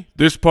good to me.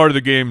 This part of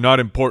the game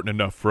not important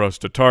enough for us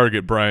to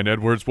target Bryan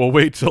Edwards. We'll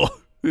wait till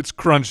it's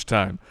crunch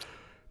time.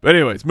 But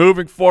anyways,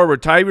 moving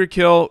forward, Tyreek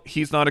Hill,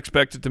 he's not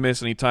expected to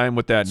miss any time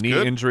with that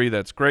knee injury.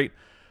 That's great.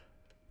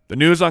 The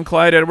news on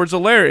Clyde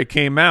Edwards-Helaire, it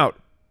came out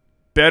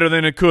better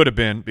than it could have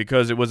been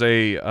because it was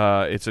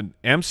it's an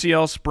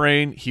MCL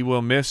sprain. He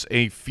will miss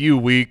a few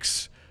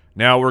weeks.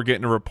 Now we're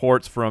getting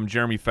reports from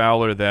Jeremy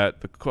Fowler that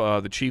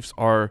the Chiefs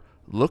are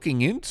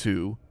looking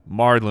into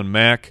Marlon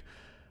Mack.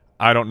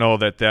 I don't know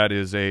that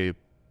is a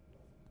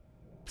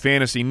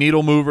fantasy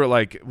needle mover.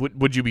 Like,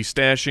 would you be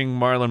stashing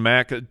Marlon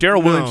Mack?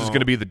 Darrell Williams is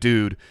going to be the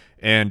dude,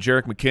 and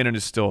Jerick McKinnon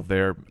is still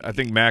there. I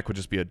think Mack would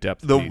just be a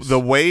depth piece. The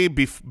way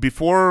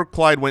before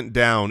Clyde went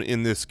down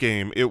in this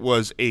game, it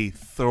was a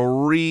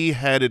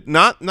three-headed,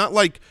 not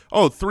like,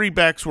 three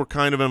backs were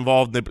kind of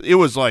involved. It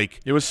was like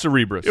 – it was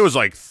Cerebrus. It was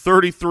like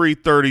 33,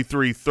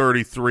 33,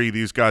 33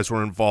 these guys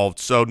were involved.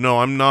 So, no,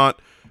 I'm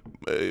not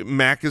 –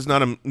 Mack is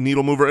not a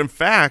needle mover. In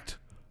fact,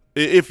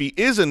 if he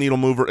is a needle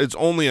mover, it's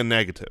only a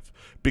negative.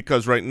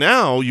 Because right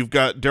now you've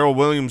got Darrell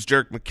Williams,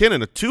 Jerick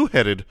McKinnon, a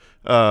two-headed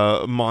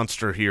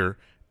monster here.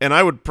 And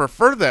I would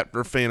prefer that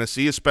for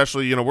fantasy,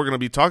 especially, we're going to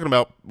be talking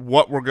about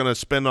what we're going to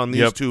spend on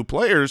these two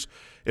players.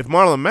 If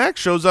Marlon Mack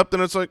shows up,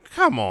 then it's like,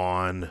 come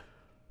on.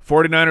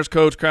 49ers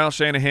coach Kyle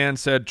Shanahan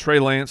said Trey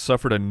Lance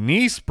suffered a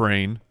knee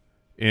sprain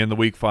in the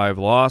Week 5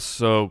 loss.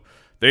 So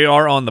they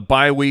are on the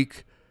bye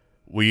week.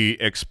 We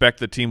expect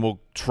the team will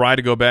try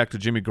to go back to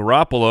Jimmy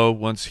Garoppolo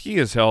once he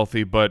is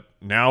healthy, but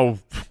now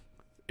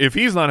if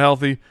he's not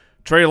healthy,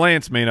 Trey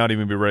Lance may not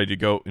even be ready to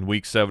go in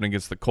Week 7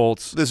 against the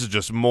Colts. This is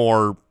just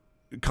more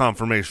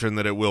confirmation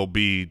that it will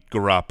be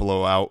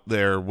Garoppolo out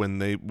there when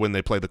they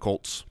play the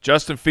Colts.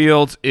 Justin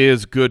Fields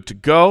is good to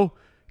go.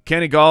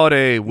 Kenny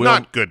Golladay will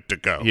not good to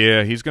go.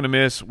 Yeah, he's going to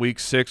miss Week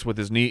 6 with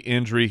his knee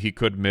injury. He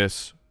could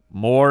miss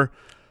more.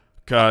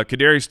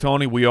 Kadarius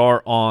Toney, we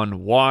are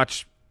on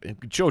watch.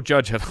 Joe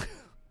Judge had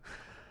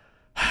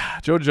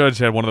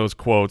one of those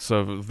quotes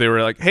of they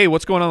were like, "Hey,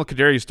 what's going on with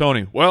Kadarius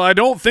Toney?" Well, I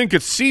don't think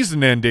it's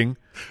season ending.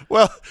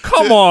 Well,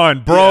 come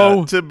on, bro.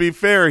 Yeah, to be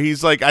fair,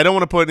 he's like, I don't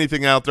want to put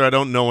anything out there. I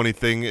don't know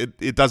anything.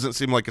 It doesn't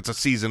seem like it's a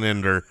season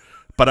ender.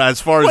 But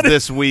as far as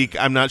this week,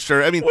 I'm not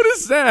sure. I mean, what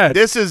is that?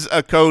 This is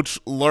a coach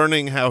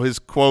learning how his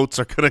quotes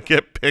are going to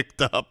get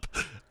picked up.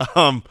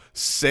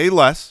 Say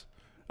less.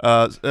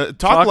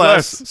 Talk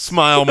less.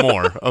 Smile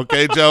more.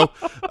 Okay, Joe?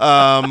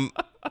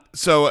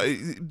 So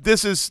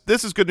this is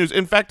good news.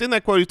 In fact, in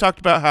that quote, he talked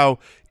about how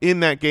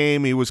in that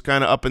game he was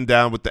kind of up and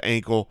down with the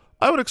ankle.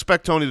 I would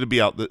expect Toney to be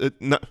out.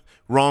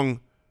 Wrong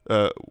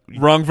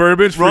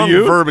verbiage for you?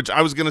 Wrong verbiage.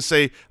 I was going to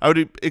say I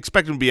would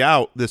expect him to be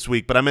out this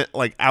week, but I meant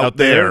like out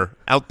there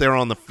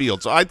on the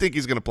field. So I think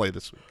he's going to play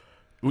this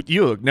week.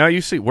 Now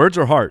you see, words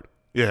are hard.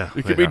 Yeah.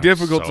 It can be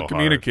difficult to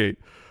communicate.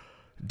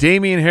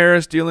 Damian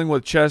Harris dealing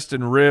with chest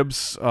and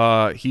ribs.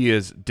 He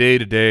is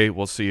day-to-day.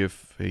 We'll see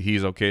if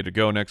he's okay to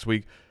go next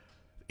week.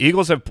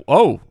 Eagles have –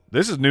 oh,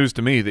 this is news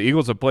to me. The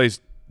Eagles have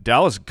placed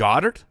Dallas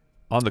Goedert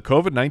on the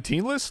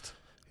COVID-19 list.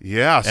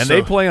 Yeah. And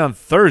they play on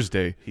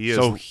Thursday. He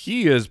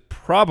is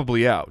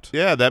probably out.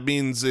 Yeah, that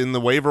means in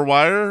the waiver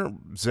wire,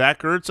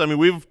 Zach Ertz. I mean,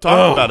 we've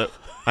talked about it.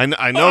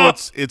 I know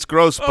it's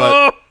gross,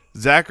 but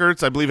Zach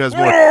Ertz, I believe, has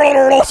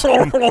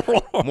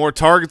more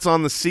targets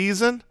on the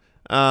season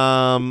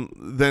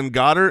than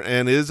Goddard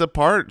and is a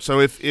part. So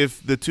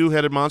if the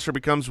two-headed monster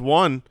becomes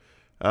one,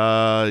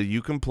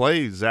 you can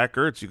play Zach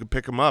Ertz. You can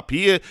pick him up.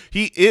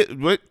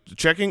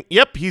 Checking.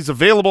 Yep, he's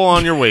available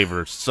on your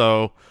waivers.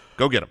 So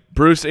go get him.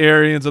 Bruce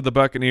Arians of the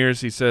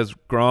Buccaneers, he says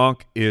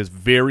Gronk is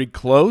very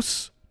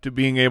close to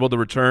being able to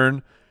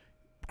return.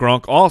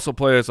 Gronk also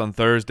plays on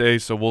Thursday,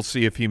 so we'll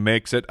see if he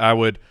makes it. I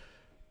would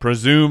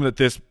presume that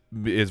this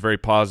is very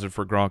positive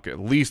for Gronk at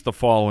least the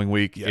following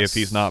week if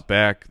he's not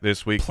back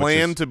this week.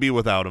 Plan to be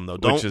without him, though.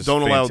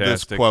 Don't allow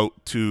this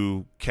quote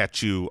to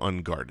catch you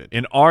unguarded.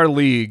 In our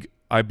league,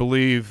 I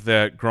believe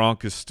that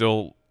Gronk is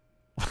still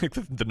like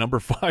the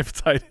number 5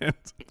 tight end.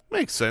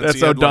 Makes sense.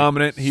 That's how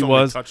dominant he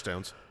was.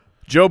 Touchdowns.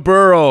 Joe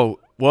Burrow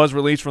was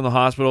released from the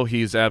hospital.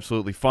 He's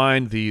absolutely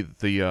fine. The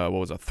what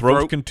was a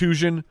throat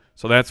contusion,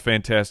 so that's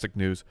fantastic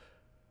news.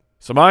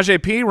 Samaje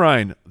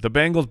Perine, the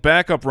Bengals'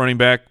 backup running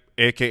back,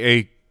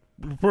 a.k.a.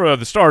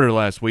 the starter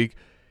last week,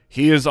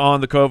 he is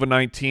on the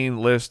COVID-19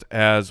 list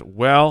as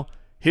well.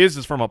 His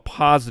is from a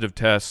positive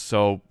test,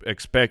 so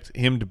expect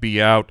him to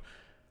be out.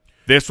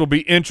 This will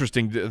be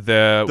interesting.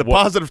 The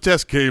positive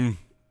test came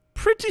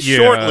pretty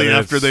shortly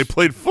after they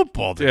played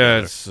football together.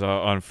 Yeah, it's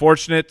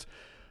unfortunate,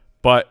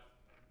 but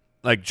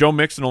like Joe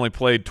Mixon only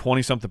played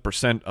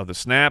 20-something% of the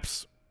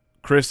snaps.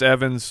 Chris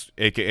Evans,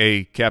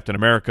 a.k.a. Captain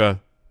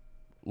America,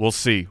 we'll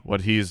see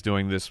what he is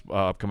doing this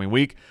upcoming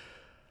week.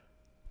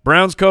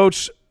 Browns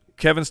coach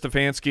Kevin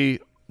Stefanski,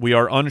 we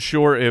are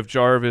unsure if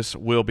Jarvis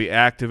will be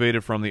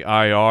activated from the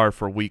IR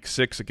for Week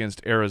 6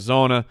 against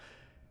Arizona.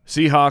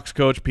 Seahawks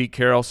coach Pete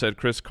Carroll said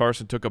Chris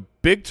Carson took a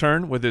big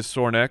turn with his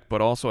sore neck, but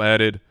also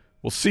added,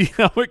 "We'll see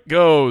how it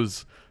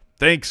goes."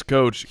 Thanks,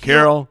 Coach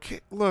Carroll.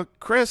 Look,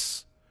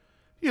 Chris,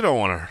 you don't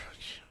want to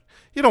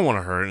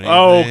hurt anything.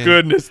 Oh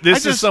goodness,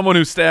 this is someone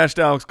who stashed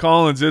Alex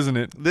Collins, isn't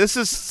it? This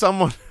is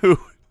someone who,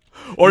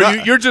 or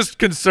you're just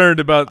concerned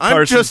about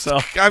Carson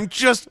himself. I'm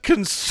just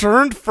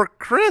concerned for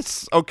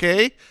Chris.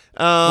 Okay,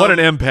 what an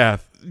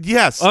empath.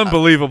 Yes.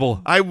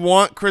 Unbelievable. I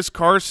want Chris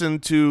Carson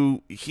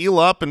to heal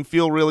up and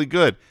feel really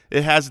good.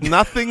 It has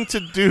nothing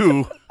to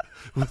do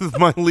with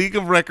my league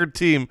of record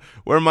team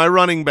where my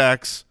running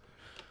backs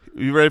 –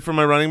 you ready for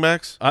my running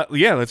backs?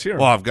 Yeah, let's hear them.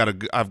 Well,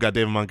 I've got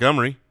David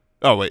Montgomery.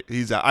 Oh, wait,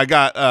 he's out. I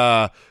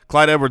got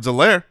Clyde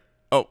Edwards-Helaire.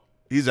 Oh,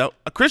 he's out.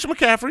 Christian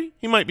McCaffrey,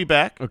 he might be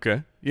back.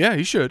 Okay. Yeah,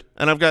 he should.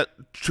 And I've got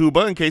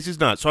Chuba in case he's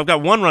not. So I've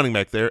got one running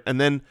back there, and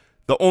then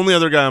the only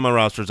other guy on my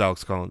roster is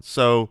Alex Collins.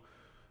 So –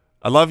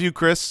 I love you,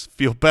 Chris.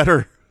 Feel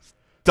better.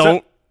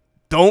 Don't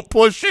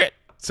push it.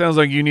 Sounds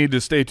like you need to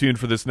stay tuned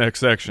for this next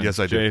section. Yes,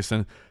 I do.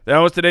 Jason. That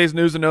was today's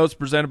news and notes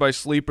presented by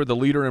Sleeper, the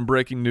leader in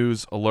breaking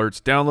news alerts.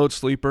 Download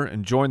Sleeper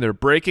and join their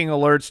breaking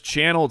alerts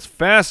channel. It's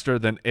faster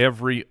than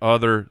every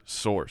other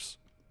source.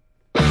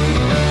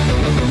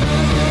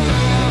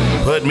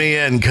 Put me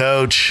in,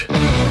 Coach.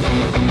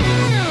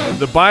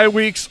 The bye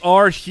weeks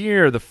are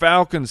here. The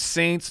Falcons,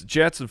 Saints,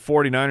 Jets, and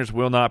 49ers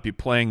will not be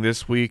playing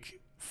this week.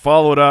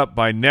 Followed up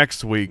by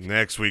next week.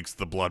 Next week's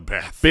the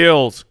bloodbath.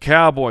 Bills,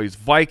 Cowboys,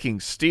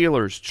 Vikings,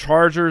 Steelers,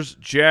 Chargers,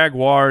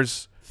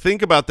 Jaguars.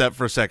 Think about that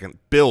for a second.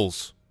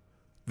 Bills,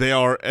 they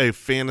are a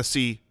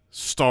fantasy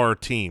star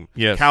team.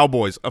 Yes.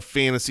 Cowboys, a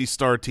fantasy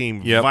star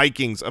team. Yep.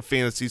 Vikings, a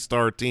fantasy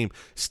star team.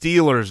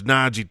 Steelers,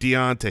 Najee,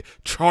 Deontay.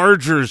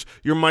 Chargers,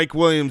 your Mike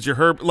Williams, your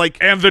Herb.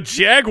 And the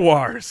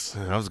Jaguars.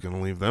 I was going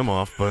to leave them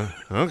off, but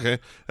okay.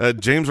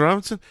 James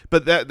Robinson.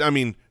 But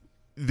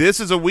this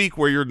is a week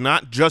where you're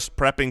not just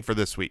prepping for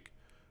this week.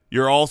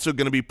 You're also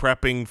going to be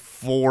prepping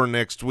for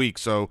next week.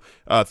 So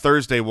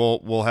Thursday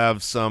we'll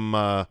have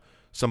some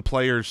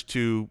players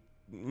to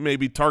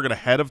maybe target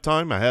ahead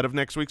of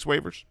next week's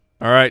waivers.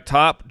 All right,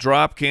 top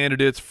drop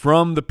candidates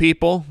from the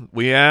people.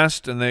 We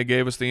asked, and they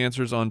gave us the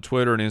answers on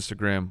Twitter and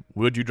Instagram.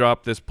 Would you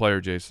drop this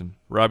player, Jason?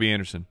 Robbie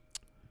Anderson.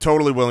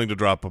 Totally willing to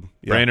drop him.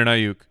 Yeah. Brandon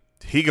Ayuk.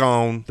 He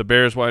gone. The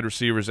Bears wide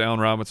receivers, Allen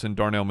Robinson,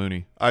 Darnell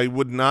Mooney. I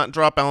would not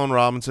drop Allen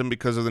Robinson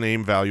because of the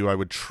name value. I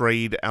would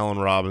trade Allen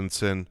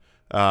Robinson.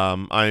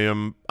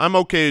 I'm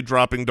okay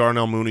dropping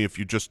Darnell Mooney if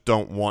you just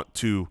don't want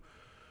to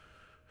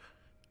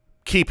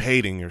keep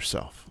hating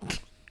yourself.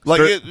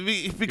 Because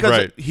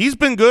he's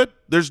been good.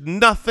 There's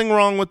nothing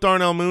wrong with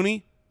Darnell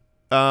Mooney.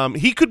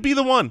 He could be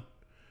the one.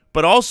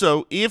 But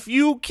also, if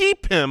you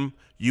keep him,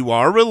 you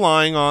are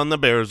relying on the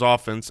Bears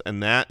offense,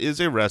 and that is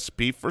a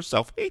recipe for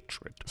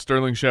self-hatred.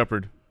 Sterling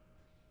Shepard.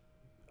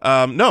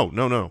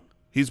 No.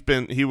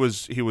 He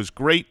was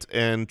great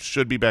and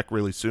should be back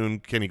really soon.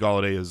 Kenny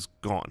Golladay is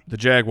gone. The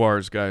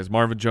Jaguars guys,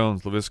 Marvin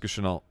Jones, Laviska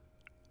Shenault.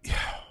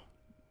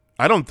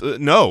 I don't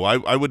no,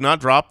 I would not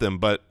drop them,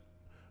 but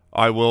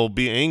I will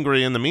be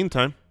angry in the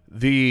meantime.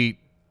 The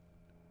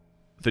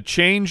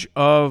change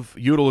of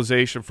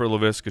utilization for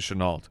Laviska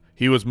Shenault.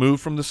 He was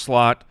moved from the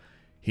slot.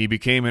 He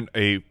became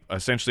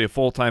essentially a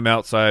full-time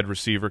outside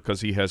receiver because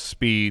he has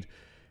speed,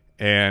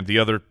 and the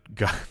other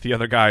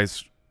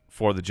guys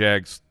for the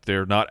Jags,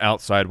 they're not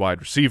outside wide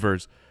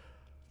receivers.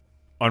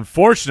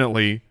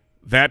 Unfortunately,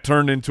 that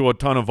turned into a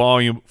ton of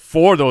volume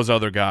for those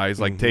other guys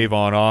like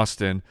Tavon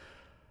Austin.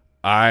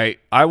 I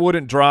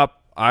wouldn't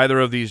drop either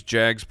of these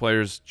Jags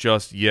players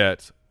just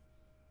yet,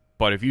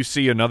 but if you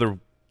see another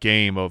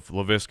game of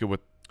Laviska with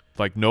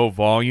no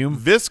volume,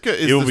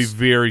 it will be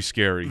very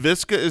scary.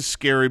 Viska is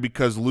scary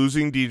because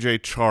losing DJ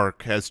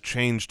Chark has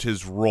changed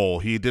his role.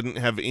 He didn't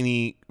have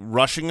any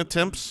rushing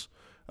attempts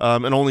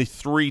and only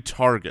 3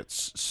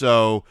 targets.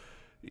 So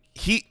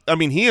he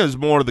is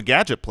more of the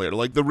gadget player.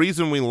 The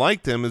reason we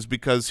liked him is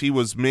because he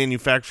was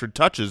manufactured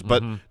touches,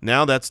 but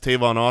now that's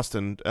Tavon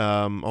Austin.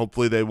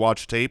 Hopefully they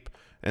watch tape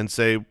and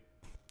say,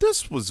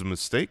 this was a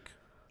mistake.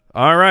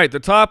 All right, the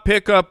top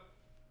pickup,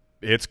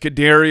 it's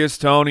Kadarius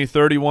Toney,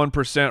 31%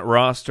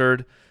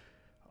 rostered.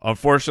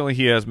 Unfortunately,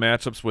 he has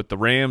matchups with the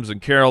Rams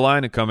and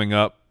Carolina coming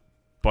up,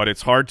 but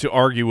it's hard to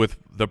argue with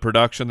the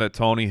production that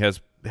Toney has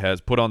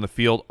put on the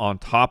field on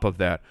top of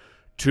that.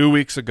 2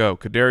 weeks ago,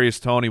 Kadarius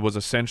Toney was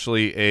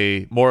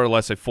essentially more or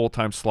less a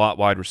full-time slot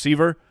wide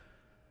receiver.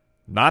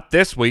 Not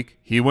this week.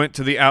 He went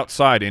to the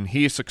outside, and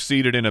he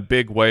succeeded in a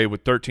big way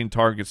with 13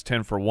 targets,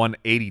 10 for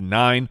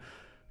 189.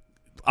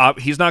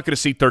 He's not going to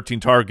see 13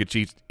 targets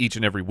each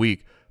and every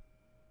week,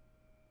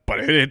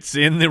 but it's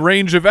in the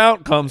range of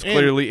outcomes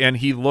clearly, and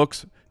he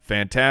looks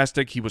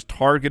fantastic. He was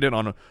targeted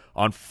on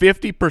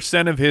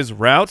 50% of his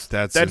routes.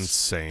 That's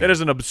insane. That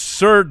is an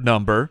absurd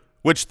number.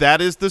 Which that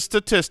is the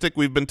statistic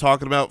we've been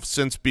talking about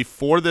since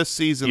before this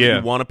season that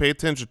you want to pay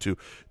attention to.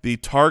 The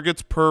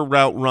targets per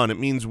route run. It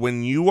means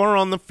when you are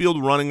on the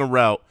field running a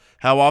route,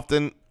 how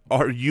often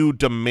are you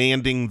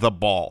demanding the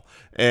ball?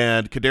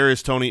 And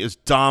Kadarius Toney is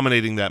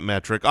dominating that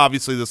metric.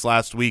 Obviously, this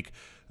last week,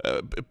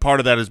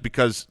 part of that is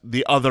because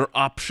the other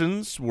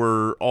options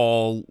were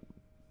all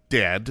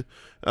dead.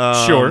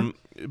 Sure.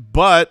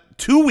 But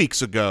 2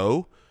 weeks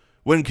ago,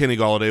 when Kenny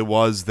Golladay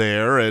was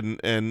there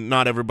and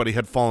not everybody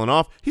had fallen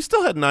off, he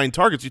still had 9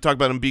 targets. You talk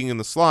about him being in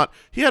the slot.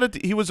 He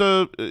was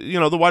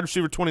the wide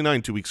receiver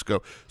 29 2 weeks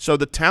ago. So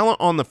the talent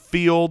on the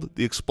field,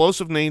 the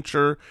explosive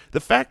nature, the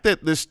fact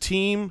that this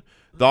team,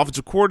 the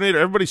offensive coordinator,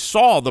 everybody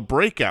saw the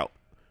breakout,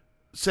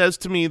 says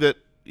to me that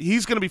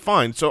he's going to be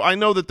fine. So I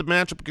know that the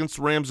matchup against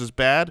the Rams is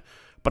bad,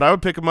 but I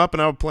would pick him up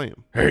and I would play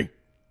him. Hey,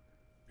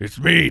 it's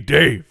me,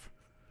 Dave.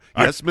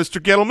 Yes,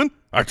 Mr. Gettleman?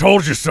 I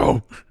told you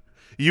so.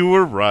 You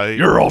were right.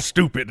 You're all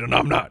stupid, and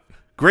I'm not.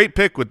 Great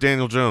pick with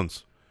Daniel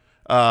Jones.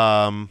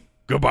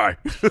 Goodbye.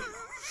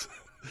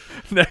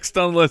 Next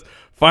on the list,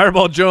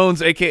 Fireball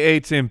Jones, a.k.a.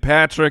 Tim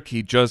Patrick.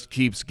 He just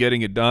keeps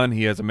getting it done.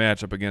 He has a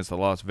matchup against the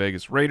Las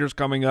Vegas Raiders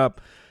coming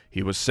up.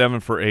 He was 7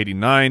 for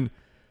 89.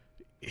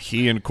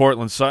 He and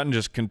Cortland Sutton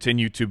just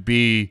continue to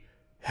be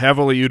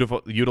heavily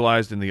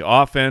utilized in the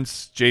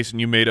offense. Jason,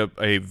 you made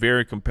a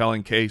very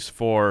compelling case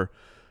for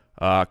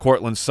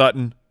Cortland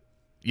Sutton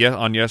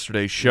on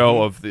yesterday's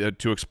show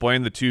to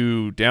explain the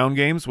 2 down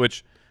games,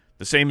 which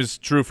the same is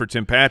true for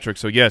Tim Patrick.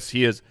 So yes,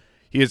 he is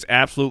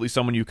absolutely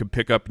someone you can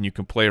pick up and you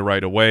can play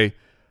right away,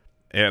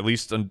 at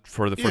least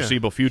for the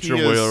foreseeable future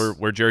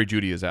where Jerry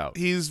Jeudy is out.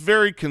 He's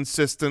very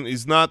consistent.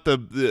 He's not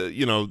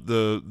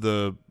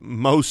the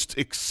most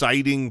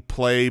exciting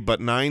play, but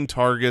 9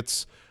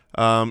 targets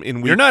in week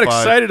 5. You're not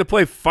excited to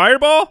play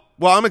Fireball?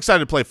 Well, I'm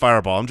excited to play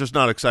Fireball. I'm just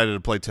not excited to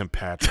play Tim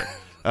Patrick.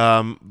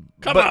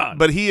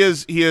 But he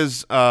is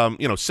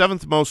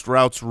 7th most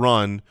routes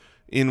run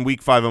in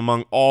Week 5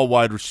 among all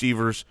wide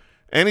receivers,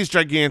 and he's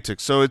gigantic.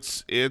 So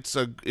it's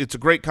a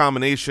great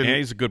combination. And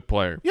he's a good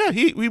player. Yeah,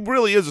 he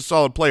really is a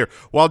solid player.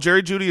 While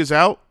Jerry Jeudy is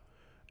out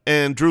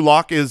and Drew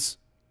Lock is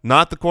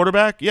not the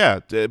quarterback,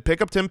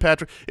 pick up Tim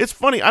Patrick. It's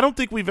funny. I don't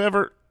think we've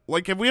ever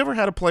have we ever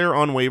had a player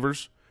on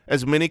waivers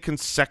as many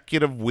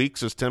consecutive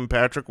weeks as Tim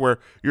Patrick where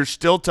you're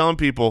still telling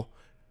people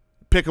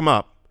pick him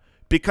up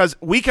because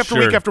week after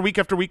week after week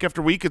after week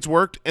after week it's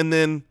worked, and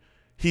then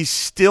he's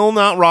still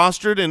not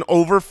rostered in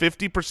over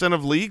 50%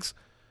 of leagues.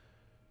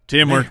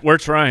 Tim, we're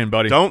trying,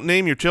 buddy. Don't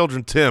name your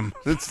children Tim.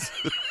 It's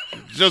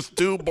just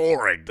too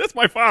boring. That's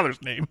my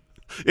father's name.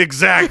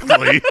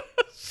 Exactly.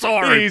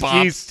 Sorry,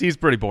 he's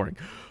pretty boring.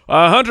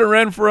 Hunter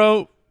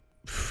Renfrow,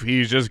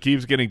 he just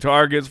keeps getting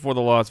targets for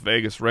the Las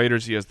Vegas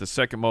Raiders. He has the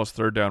 2nd most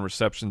third down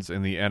receptions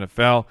in the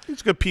NFL.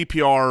 He's a good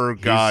PPR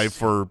guy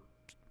for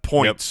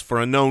points for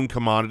a known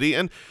commodity,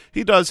 and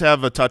he does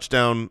have a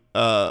touchdown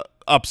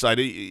upside.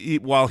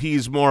 While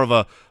he's more of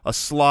a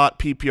slot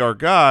PPR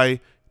guy,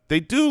 they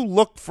do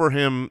look for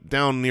him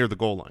down near the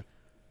goal line.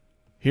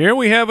 Here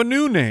we have a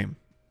new name.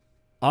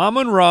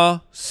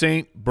 Amon-Ra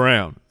St.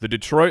 Brown. The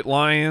Detroit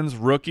Lions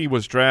rookie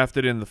was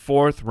drafted in the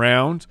 4th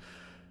round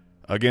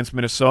against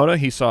Minnesota.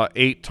 He saw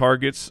 8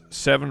 targets,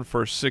 7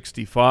 for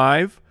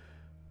 65.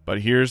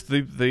 But here's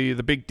the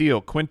big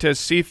deal. Quintez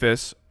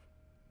Cephas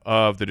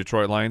of the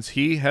Detroit Lions,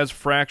 he has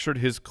fractured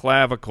his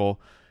clavicle.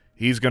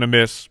 He's going to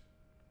miss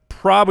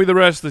probably the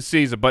rest of the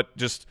season, but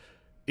just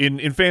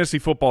in fantasy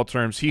football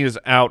terms, he is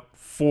out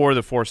for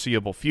the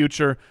foreseeable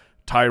future.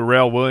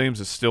 Tyrell Williams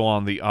is still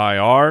on the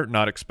IR,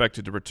 not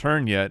expected to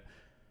return yet.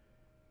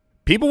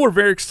 People were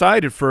very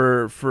excited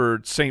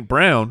for St.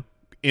 Brown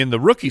in the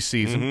rookie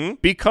season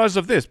because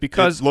of this.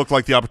 Because it looked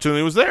like the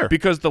opportunity was there.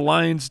 Because the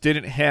Lions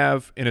didn't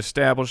have an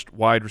established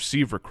wide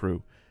receiver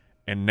crew.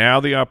 And now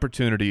the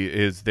opportunity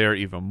is there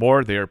even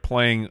more. They are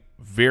playing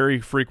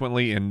very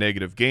frequently in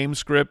negative game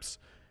scripts.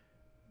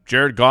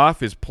 Jared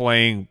Goff is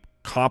playing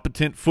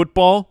competent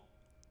football.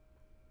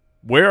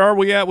 Where are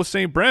we at with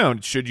St. Brown?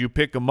 Should you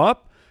pick him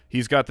up?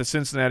 He's got the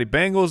Cincinnati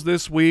Bengals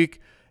this week.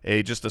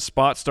 Just a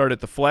spot start at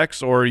the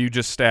flex, or are you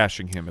just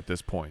stashing him at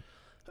this point?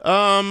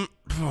 Oh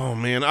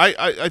man,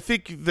 I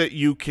think that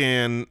you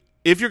can.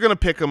 If you're going to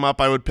pick him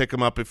up, I would pick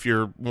him up if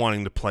you're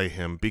wanting to play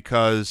him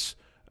because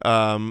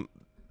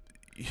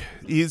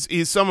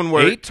he's someone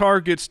where 8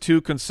 targets 2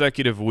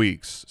 consecutive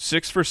weeks,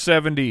 6 for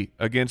 70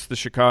 against the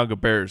Chicago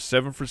Bears,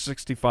 7 for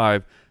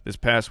 65 this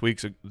past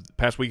week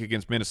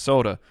against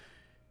Minnesota.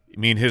 I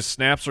mean, his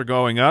snaps are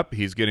going up.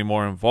 He's getting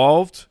more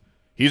involved.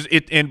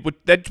 And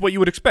that's what you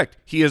would expect.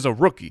 He is a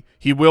rookie.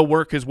 He will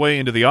work his way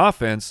into the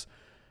offense,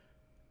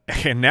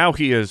 and now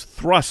he is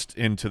thrust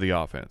into the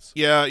offense.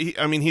 Yeah,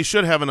 he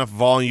should have enough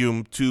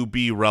volume to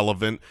be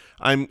relevant.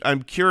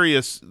 I'm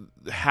curious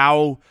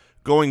how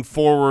going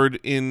forward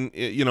in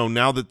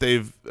now that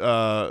they've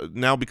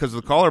now because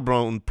of the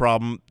collarbone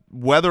problem,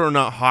 whether or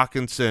not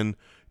Hawkinson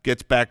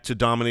gets back to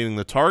dominating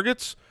the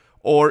targets,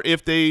 or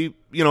if they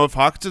if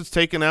Hawkinson's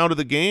taken out of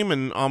the game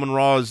and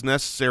Amon-Ra is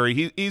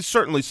necessary. He's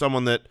certainly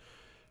someone that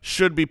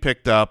should be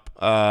picked up,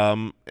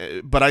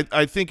 but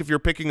I think if you're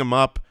picking him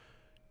up,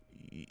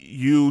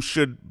 you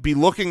should be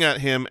looking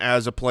at him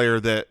as a player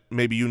that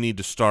maybe you need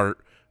to start,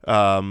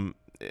 and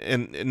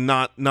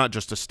not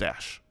just a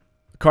stash.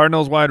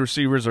 Cardinals wide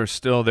receivers are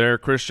still there.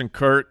 Christian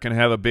Kirk can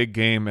have a big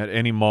game at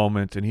any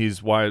moment, and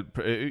he's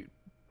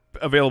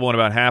available in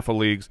about half of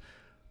leagues.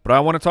 But I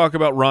want to talk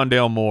about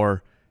Rondale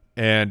Moore,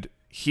 and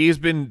he's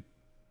been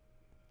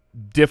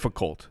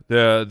difficult.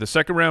 The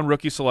 2nd round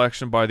rookie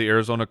selection by the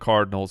Arizona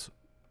Cardinals.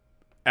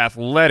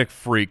 Athletic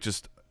freak,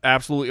 just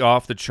absolutely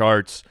off the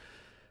charts.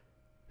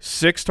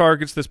 6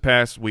 targets this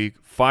past week,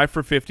 5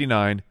 for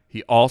 59.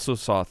 He also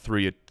saw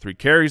 3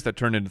 carries that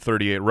turned into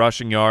 38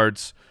 rushing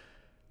yards.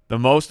 The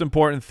most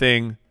important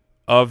thing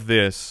of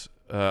this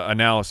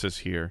analysis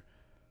here,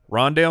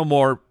 Rondale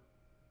Moore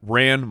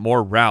ran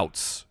more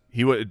routes.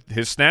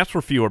 His snaps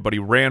were fewer, but he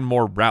ran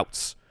more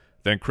routes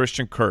than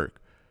Christian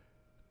Kirk.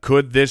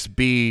 Could this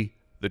be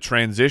the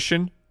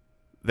transition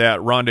that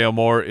Rondale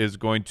Moore is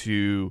going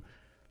to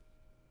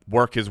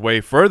work his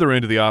way further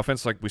into the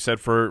offense? Like we said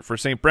for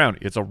St. Brown,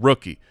 it's a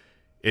rookie.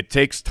 It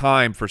takes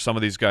time for some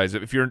of these guys.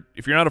 If you're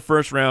not a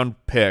 1st round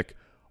pick,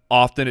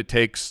 often it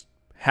takes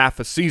half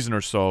a season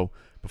or so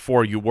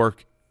before you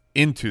work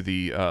into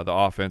the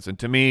offense. And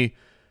to me,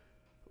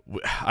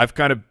 I've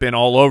kind of been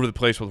all over the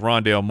place with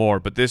Rondale Moore,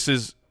 but this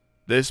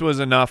was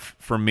enough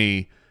for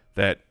me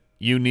that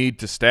you need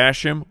to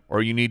stash him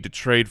or you need to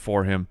trade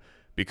for him,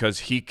 because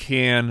he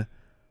can,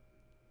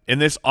 in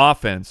this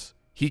offense,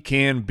 he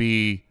can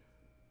be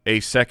a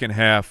second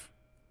half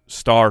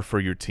star for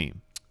your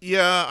team.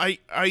 Yeah,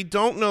 I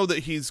don't know that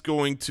he's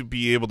going to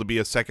be able to be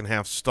a second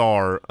half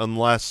star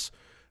unless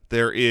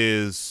there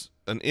is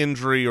an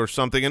injury or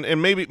something,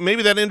 and maybe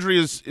that injury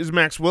is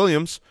Max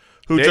Williams,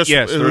 who just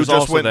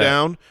went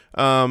down.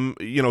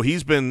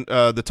 He's been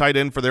the tight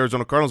end for the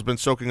Arizona Cardinals, been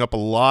soaking up a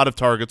lot of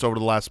targets over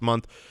the last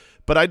month.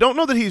 but I don't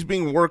know that he's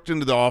being worked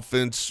into the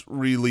offense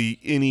really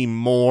any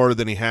more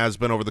than he has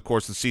been over the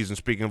course of the season,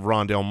 speaking of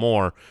Rondale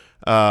Moore.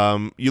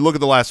 You look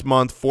at the last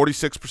month,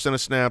 46%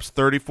 of snaps,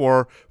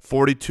 34,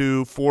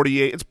 42,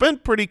 48. It's been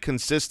pretty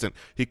consistent.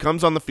 He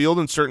comes on the field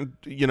in certain,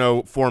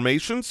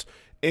 formations,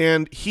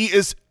 and he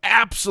is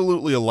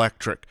absolutely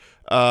electric.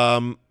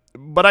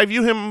 But I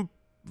view him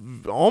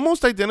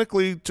almost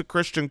identically to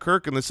Christian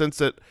Kirk in the sense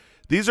that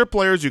these are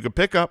players you could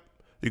pick up,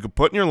 you could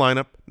put in your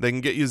lineup. They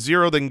can get you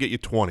 0, they can get you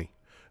 20.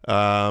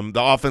 The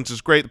offense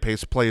is great. The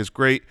pace of play is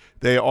great.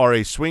 They are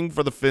a swing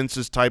for the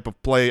fences type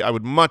of play. I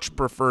would much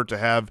prefer to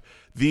have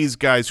these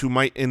guys who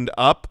might end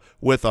up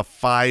with a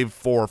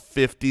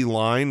 5-4-50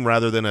 line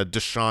rather than a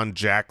Deshaun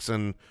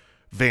Jackson,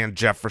 Van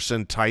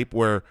Jefferson type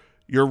where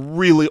you're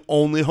really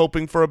only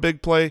hoping for a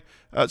big play.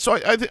 So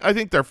I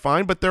think they're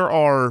fine, but there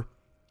are,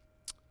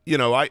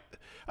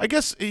 I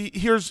guess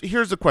here's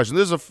the question.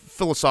 This is a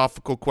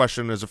philosophical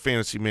question as a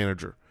fantasy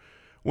manager.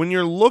 When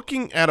you're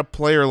looking at a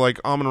player like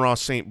Amon-Ra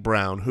St.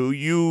 Brown, who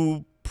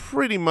you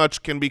pretty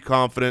much can be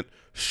confident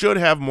should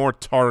have more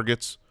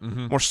targets,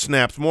 more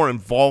snaps, more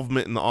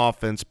involvement in the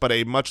offense, but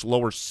a much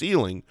lower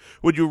ceiling,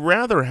 would you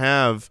rather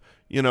have,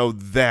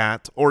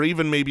 that or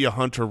even maybe a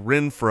Hunter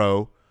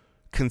Renfrow,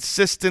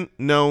 consistent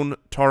known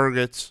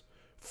targets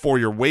for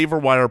your waiver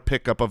wire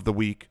pickup of the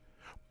week,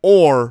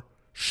 or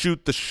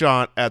shoot the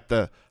shot at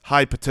the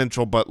high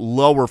potential but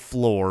lower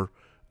floor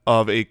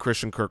of a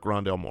Christian Kirk,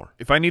 Rondale Moore?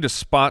 If I need a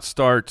spot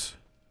start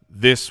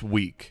this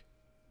week,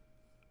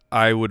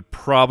 I would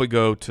probably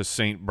go to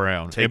St.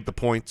 Brown. Take the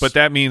points. But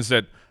that means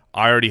that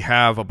I already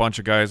have a bunch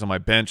of guys on my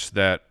bench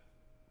that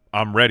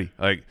I'm ready.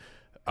 Like,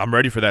 I'm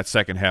ready for that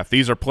second half.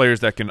 These are players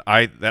that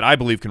I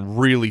believe can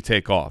really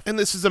take off. And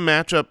this is a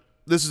matchup.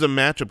 This is a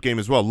matchup game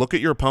as well. Look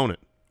at your opponent.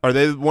 Are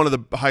they one of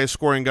the highest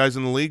scoring guys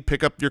in the league?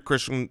 Pick up your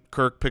Christian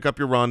Kirk, pick up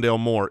your Rondale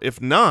Moore. If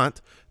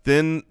not,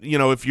 then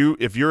if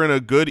you're in a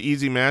good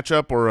easy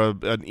matchup or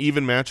an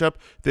even matchup,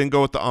 then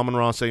go with the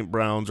Amon-Ra St.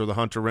 Browns or the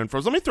Hunter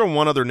Renfrows. Let me throw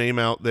one other name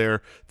out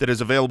there that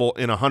is available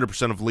in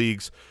 100% of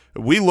leagues.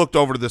 We looked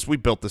over to this. We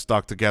built this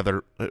doc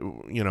together,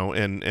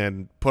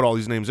 and put all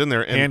these names in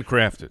there. And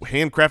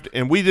handcrafted,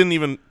 and we didn't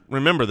even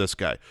remember this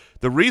guy.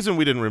 The reason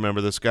we didn't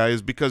remember this guy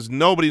is because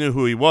nobody knew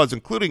who he was,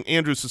 including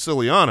Andrew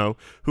Siciliano,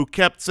 who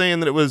kept saying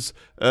that it was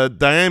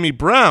Diami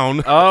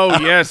Brown. Oh,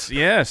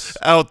 yes.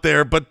 Out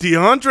there. But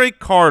DeAndre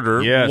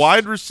Carter, yes,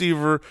 wide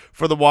receiver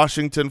for the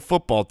Washington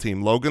football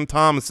team. Logan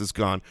Thomas is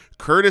gone.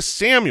 Curtis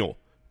Samuel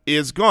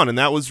is gone, and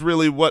that was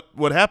really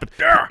what happened.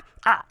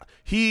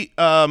 He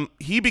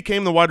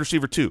became the wide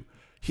receiver too.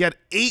 He had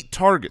 8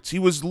 targets. He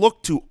was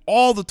looked to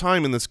all the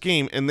time in this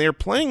game, and they're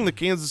playing the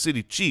Kansas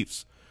City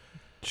Chiefs.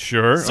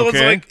 Sure. So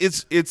okay.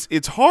 It's like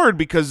it's hard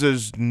because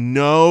there's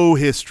no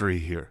history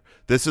here.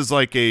 This is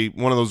like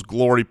one of those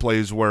glory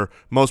plays where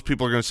most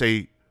people are going to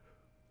say,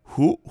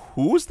 who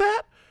was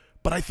that?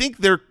 But I think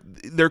there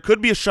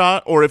could be a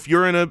shot, or if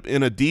you're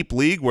in a deep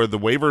league where the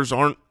waivers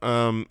aren't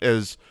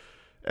as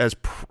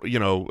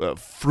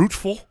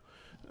fruitful,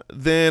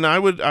 then I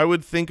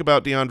would think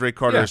about DeAndre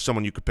Carter as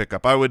someone you could pick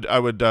up. I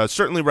would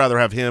certainly rather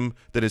have him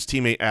than his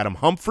teammate Adam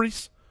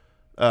Humphries,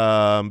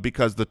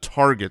 because the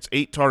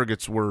 8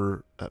 targets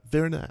were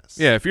very nice.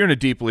 Yeah, if you're in a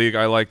deep league,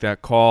 I like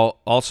that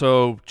call.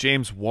 Also,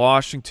 James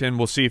Washington,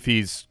 we'll see if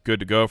he's good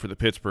to go for the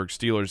Pittsburgh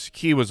Steelers.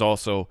 He was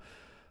also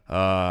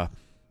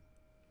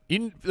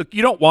you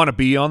don't want to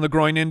be on the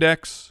groin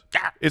index.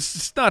 It's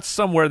just not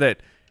somewhere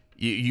that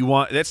you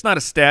want. That's not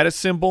a status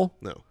symbol.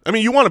 No, I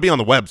mean you want to be on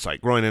the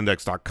website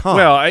groinindex.com.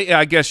 Well,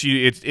 I guess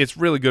it's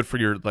really good for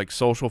your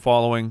social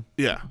following.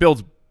 Yeah,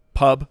 builds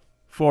pub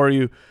for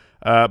you.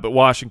 But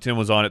Washington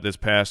was on it this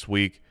past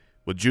week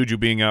with Juju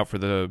being out for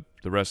the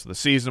rest of the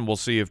season. We'll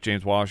see if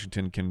James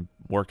Washington can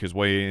work his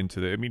way into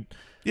the. I mean,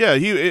 yeah,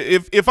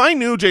 if I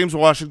knew James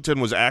Washington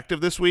was active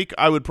this week,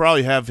 I would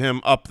probably have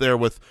him up there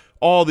with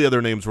all the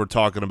other names we're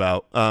talking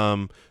about.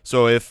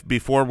 So if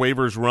before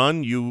waivers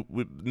run,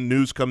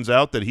 news comes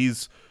out that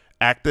he's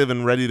active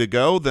and ready to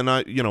go, then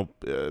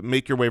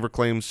make your waiver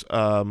claims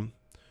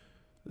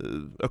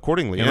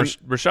accordingly. And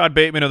Rashad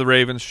Bateman of the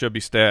Ravens should be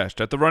stashed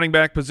at the running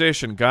back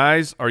position.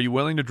 Guys, are you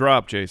willing to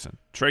drop Jason?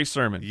 Trey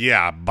Sermon?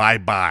 Yeah,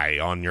 bye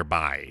on your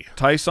bye.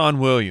 Tyson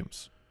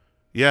Williams?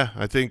 Yeah,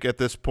 I think at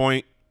this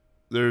point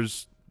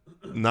there's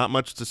not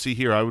much to see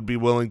here. I would be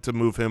willing to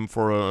move him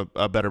for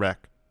a better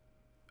back.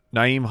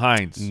 Naeem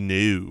Hines?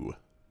 No.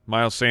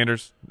 Miles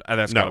Sanders?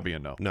 That's got to be a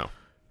no. No.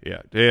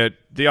 Yeah,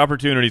 the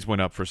opportunities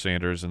went up for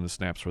Sanders and the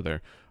snaps were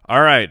there.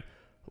 All right.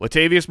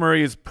 Latavius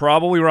Murray is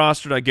probably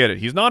rostered. I get it.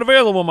 He's not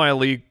available in my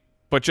league,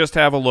 but just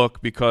have a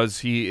look because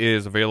he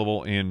is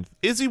available in.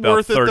 Is he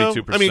worth 32%.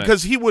 It though? I mean,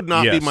 because he would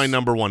not be my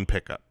 #1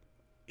 pickup.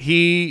 To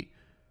me,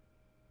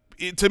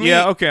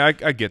 yeah, okay, I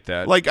get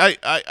that. Like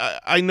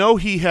I know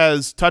he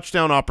has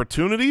touchdown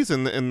opportunities,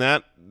 and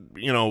that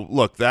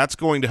look, that's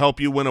going to help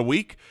you win a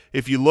week.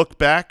 If you look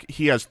back,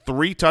 he has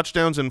 3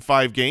 touchdowns in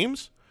 5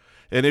 games.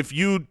 And if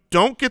you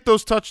don't get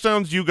those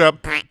touchdowns, you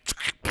got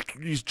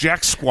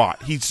jack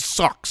squat. He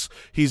sucks.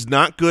 He's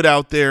not good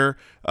out there.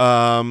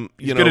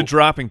 He's good at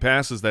dropping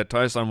passes that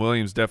Tyson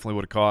Williams definitely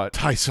would have caught.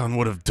 Tyson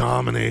would have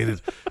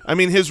dominated. I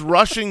mean, his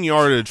rushing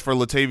yardage for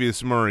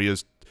Latavius Murray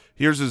is –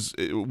 here's his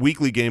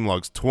weekly game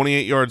logs: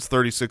 28 yards,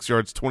 36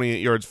 yards,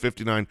 28 yards,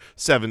 59,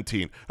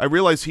 17. I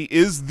realize he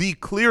is the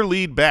clear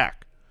lead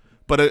back,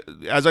 but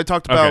as I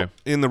talked about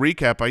in the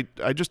recap,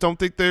 I just don't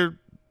think they're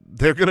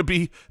going to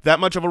be that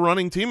much of a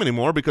running team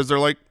anymore because they're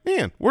like,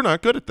 man, we're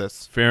not good at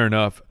this. Fair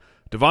enough.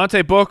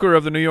 Devontae Booker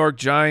of the New York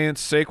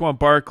Giants, Saquon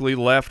Barkley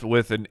left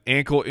with an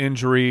ankle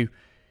injury.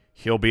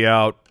 He'll be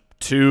out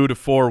 2 to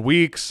 4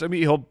 weeks. I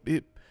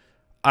mean,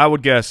 I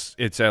would guess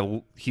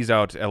he's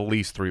out at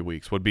least 3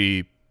 weeks would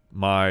be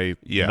my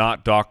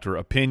not doctor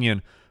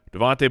opinion.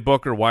 Devontae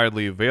Booker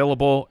widely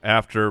available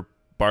after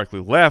Barkley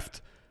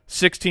left.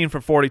 16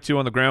 for 42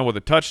 on the ground with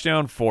a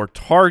touchdown, 4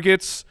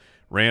 targets,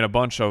 ran a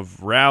bunch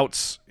of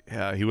routes.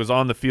 He was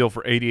on the field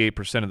for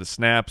 88% of the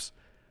snaps.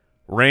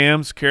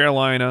 Rams,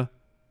 Carolina,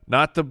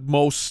 not the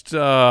most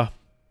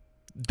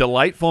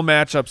delightful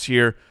matchups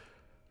here,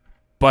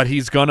 but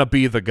he's going to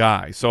be the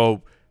guy.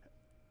 So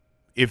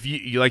if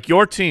you like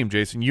your team,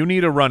 Jason, you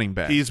need a running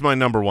back. He's my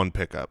 #1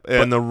 pickup.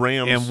 And the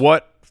Rams. And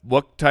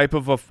what type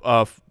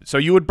of so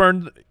you would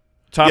burn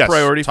top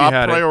priority if you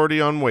had top priority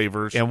on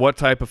waivers. And what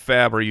type of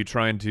fab are you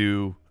trying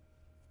to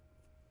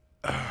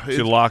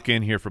lock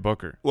in here for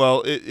Booker?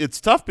 Well,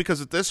 it's tough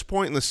because at this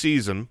point in the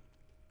season,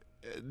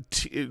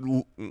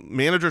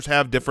 managers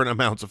have different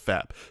amounts of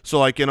fab. So,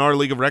 like in our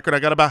league of record, I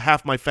got about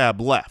half my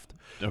fab left.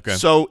 Okay.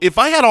 So if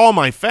I had all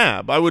my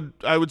fab, I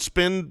would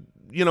spend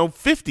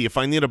 50 if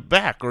I need a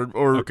back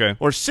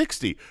or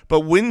 60.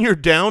 But when you're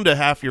down to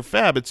half your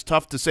fab, it's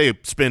tough to say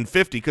spend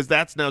 50 because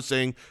that's now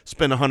saying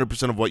spend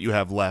 100% of what you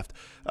have left.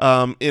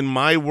 In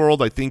my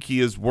world, I think he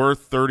is worth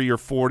 30 or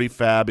 40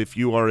 fab if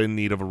you are in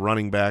need of a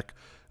running back.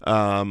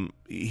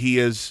 He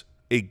is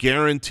a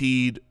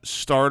guaranteed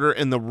starter,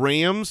 and the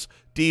Rams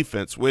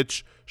defense,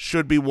 which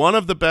should be one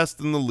of the best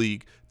in the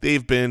league,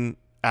 they've been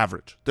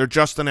average. They're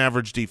just an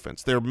average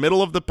defense. They're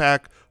middle of the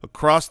pack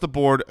across the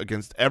board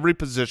against every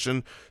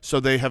position, so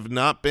they have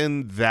not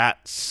been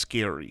that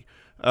scary.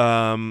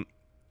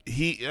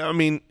 He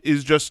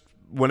is just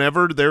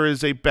whenever there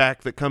is a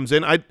back that comes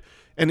in,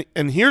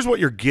 and here's what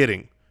you're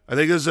getting. I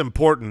think this is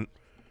important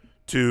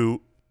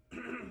to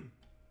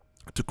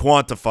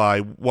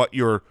quantify what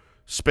you're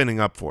spinning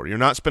up for. You're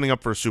not spinning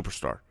up for a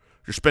superstar.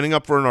 You're spinning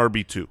up for an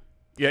RB2.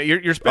 Yeah,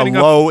 you're spending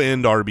a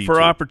low-end RB2.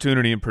 For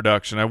opportunity and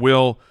production. I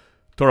will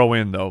throw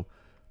in, though,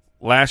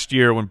 last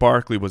year when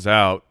Barkley was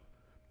out,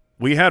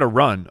 we had a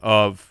run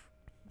of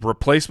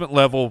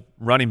replacement-level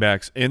running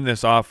backs in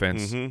this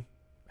offense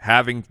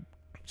having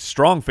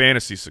strong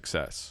fantasy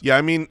success. Yeah,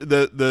 I mean,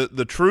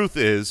 the truth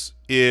is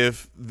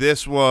if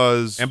this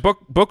was – And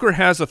Booker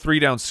has a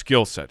 3-down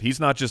skill set. He's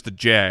not just a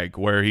jag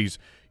where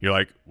you're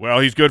like,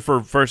 well, he's good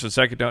for first and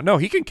second down. No,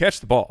 he can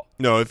catch the ball.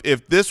 No,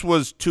 if this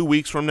was 2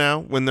 weeks from now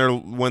when their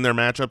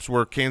matchups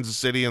were Kansas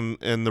City and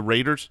the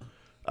Raiders,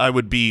 I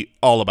would be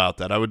all about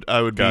that. I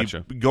would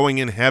be going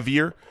in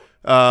heavier.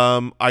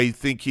 I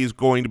think he's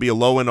going to be a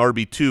low-end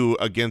RB2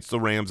 against the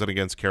Rams and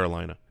against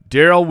Carolina.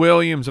 Darrell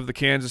Williams of the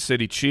Kansas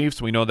City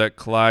Chiefs. We know that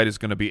Clyde is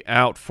going to be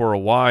out for a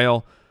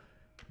while.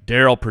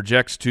 Darrell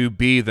projects to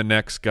be the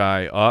next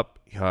guy up.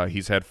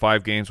 He's had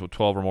 5 games with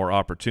 12 or more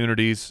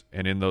opportunities,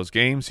 and in those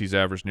games, he's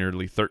averaged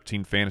nearly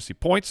 13 fantasy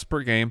points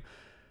per game.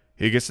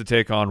 He gets to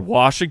take on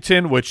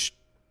Washington, which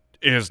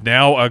is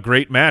now a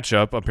great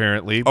matchup,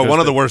 apparently. Oh, one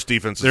of the worst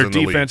defenses in the league.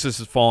 Their defenses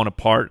has fallen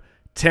apart.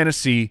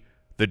 Tennessee,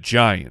 the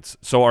Giants.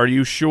 So are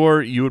you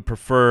sure you would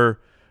prefer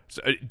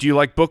 – do you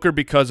like Booker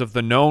because of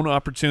the known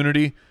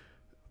opportunity?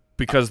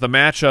 Because the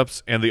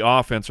matchups and the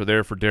offense are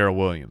there for Darrell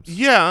Williams.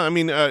 Yeah, I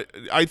mean,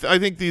 I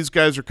think these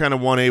guys are kind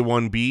of 1A,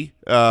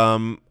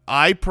 1B.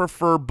 I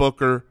prefer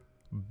Booker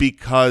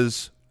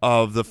because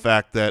of the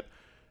fact that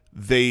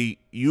they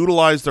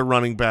utilize their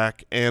running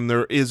back, and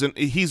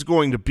he's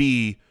going to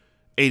be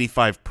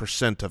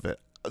 85% of it.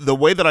 The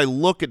way that I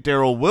look at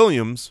Darrell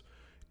Williams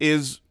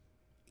is,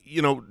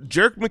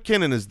 Jerick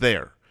McKinnon is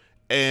there.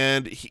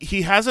 And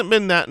he hasn't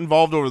been that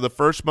involved over the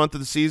first month of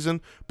the season,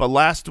 but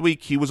last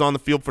week he was on the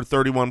field for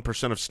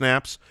 31% of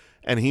snaps,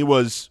 and he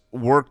was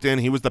worked in.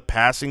 He was the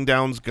passing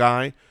downs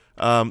guy.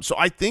 So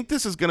I think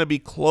this is going to be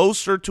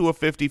closer to a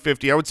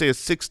 50-50. I would say a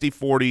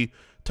 60-40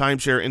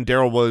 timeshare in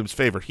Darrell Williams'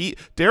 favor.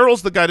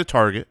 Darrell's the guy to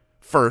target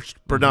first,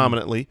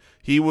 predominantly.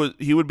 He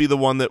would be the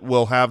one that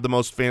will have the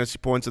most fantasy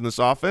points in this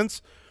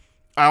offense.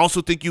 I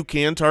also think you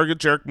can target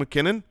Jerick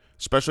McKinnon,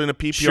 especially in a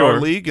PPR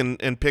league,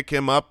 and pick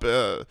him up.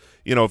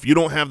 If you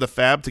don't have the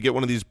fab to get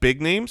one of these big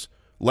names,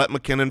 let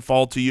McKinnon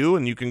fall to you,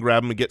 and you can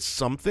grab him and get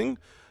something.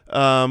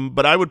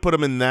 But I would put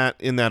him in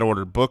that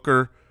order: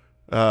 Booker,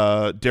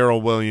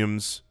 Darrell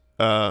Williams,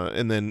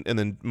 and then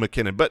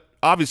McKinnon. But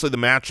obviously the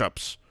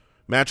matchups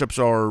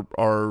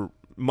are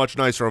much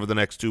nicer over the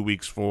next 2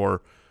 weeks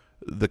for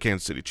the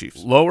Kansas City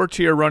Chiefs. Lower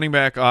tier running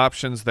back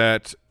options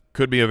that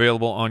could be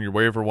available on your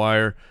waiver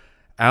wire.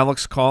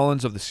 Alex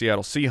Collins of the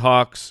Seattle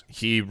Seahawks.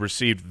 He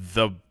received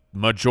the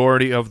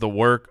majority of the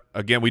work.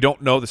 Again, we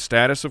don't know the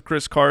status of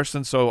Chris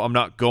Carson, so I'm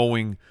not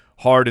going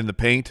hard in the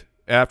paint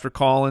after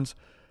Collins.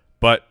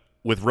 But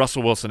with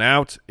Russell Wilson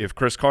out, if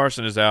Chris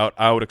Carson is out,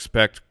 I would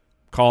expect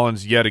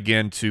Collins yet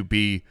again to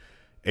be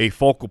a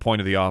focal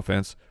point of the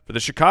offense. For the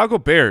Chicago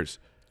Bears,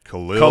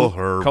 Khalil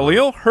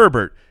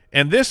Herbert.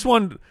 And this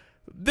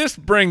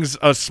brings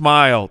a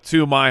smile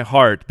to my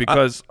heart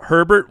because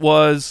Herbert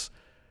was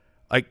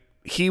like,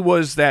 he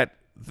was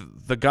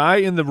the guy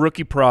in the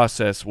rookie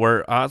process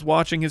where I was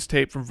watching his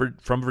tape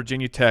from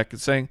Virginia Tech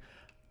and saying,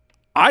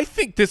 I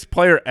think this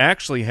player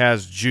actually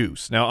has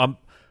juice. Now, I'm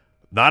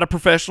not a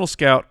professional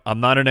scout. I'm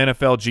not an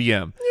NFL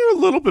GM. You're a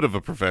little bit of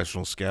a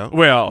professional scout.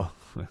 Well,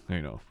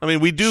 you know. I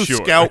mean, we do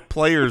scout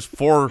players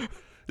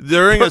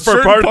during a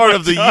certain part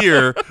of the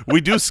year.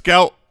 We do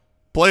scout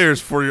players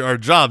for our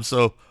job,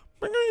 so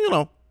you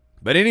know.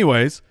 But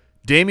anyways,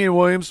 Damian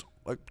Williams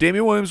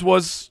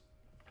was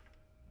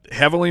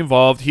heavily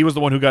involved. He was the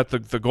one who got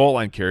the goal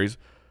line carries.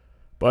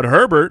 But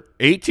Herbert,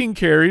 18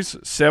 carries,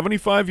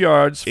 75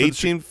 yards.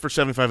 18 for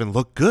 75 and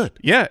looked good.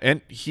 Yeah,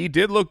 and he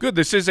did look good.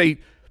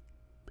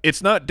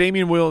 It's not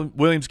Damian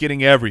Williams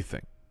getting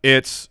everything.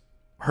 It's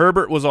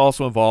Herbert was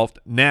also involved.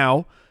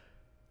 Now,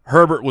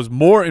 Herbert was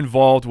more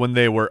involved when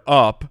they were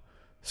up.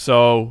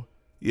 So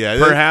yeah,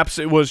 perhaps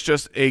it was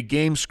just a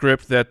game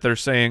script that they're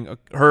saying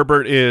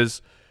Herbert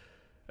is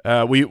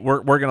we're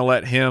going to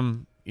let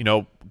him, you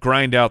know,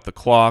 grind out the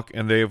clock,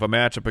 and they have a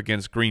matchup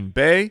against Green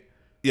Bay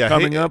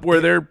coming up where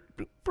they're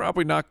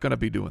probably not going to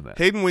be doing that.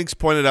 Hayden Winks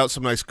pointed out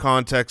some nice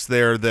context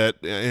there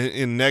that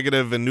in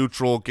negative and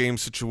neutral game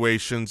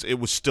situations, it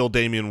was still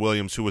Damian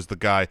Williams who was the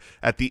guy.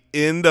 At the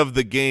end of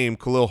the game,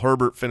 Khalil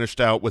Herbert finished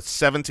out with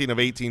 17 of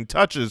 18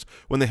 touches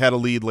when they had a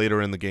lead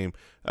later in the game.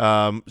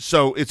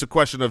 So it's a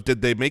question of,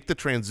 did they make the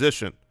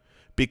transition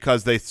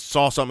because they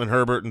saw something in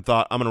Herbert and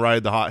thought, I'm going to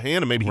ride the hot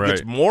hand and maybe he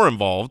gets more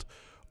involved?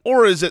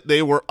 Or is it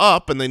they were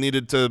up and they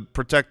needed to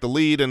protect the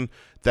lead, and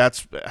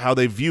that's how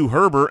they view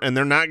Herbert, and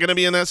they're not going to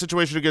be in that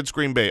situation against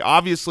Green Bay?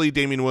 Obviously,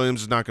 Damian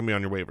Williams is not going to be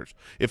on your waivers.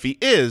 If he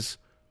is,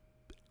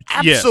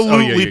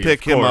 absolutely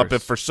pick him up.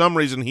 If for some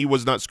reason he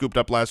was not scooped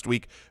up last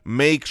week,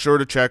 make sure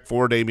to check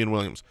for Damian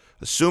Williams.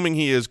 Assuming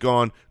he is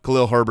gone,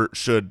 Khalil Herbert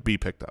should be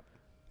picked up.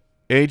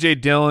 A.J.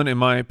 Dillon, in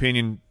my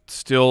opinion,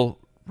 still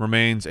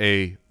remains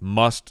a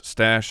must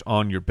stash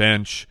on your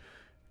bench.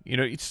 You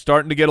know, he's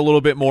starting to get a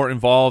little bit more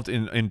involved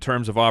in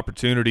terms of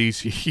opportunities.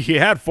 He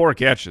had 4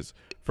 catches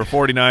for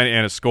 49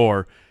 and a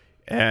score,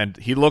 and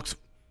he looks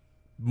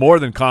more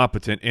than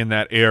competent in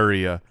that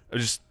area.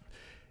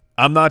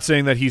 I'm not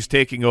saying that he's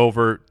taking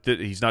over.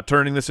 He's not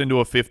turning this into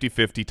a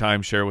 50-50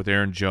 timeshare with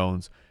Aaron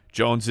Jones.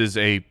 Jones is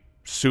a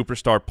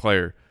superstar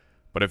player.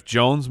 But if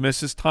Jones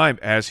misses time,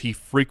 as he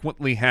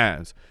frequently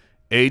has,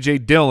 A.J.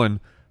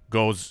 Dillon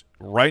goes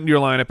right into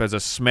your lineup as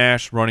a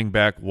smash running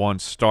back 1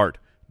 start.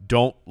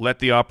 Don't let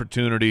the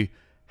opportunity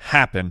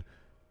happen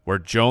where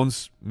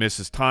Jones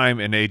misses time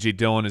and A.J.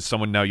 Dillon is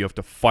someone now you have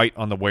to fight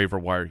on the waiver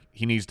wire.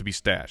 He needs to be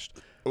stashed.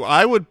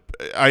 I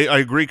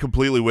agree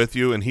completely with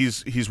you, and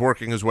he's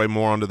working his way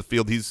more onto the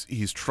field.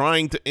 He's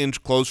trying to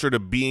inch closer to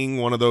being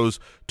one of those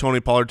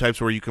Tony Pollard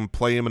types where you can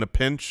play him in a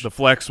pinch. The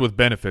flex with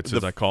benefits,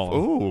 as I call him.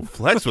 Ooh,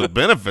 flex with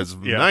benefits.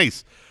 Yeah.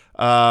 Nice.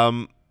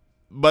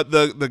 But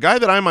the guy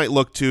that I might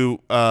look to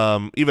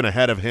even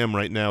ahead of him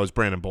right now is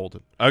Brandon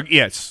Bolden.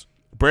 Yes.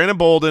 Brandon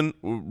Bolden,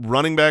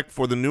 running back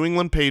for the New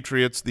England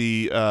Patriots.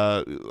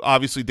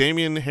 Obviously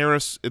Damian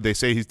Harris, they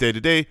say he's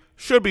day-to-day,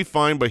 should be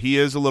fine, but he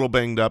is a little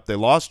banged up. They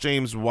lost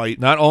James White.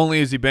 Not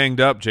only is he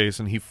banged up,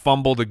 Jason, he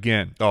fumbled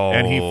again. Oh.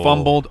 And he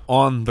fumbled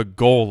on the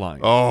goal line.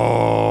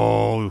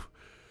 Oh.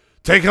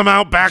 Take him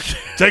out back.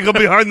 Take him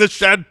behind the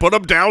shed. Put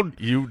him down.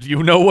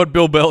 You know what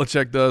Bill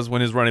Belichick does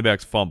when his running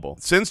backs fumble.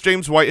 Since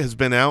James White has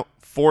been out,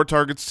 4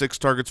 targets, 6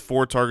 targets,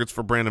 4 targets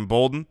for Brandon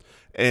Bolden.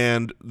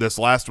 And this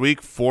last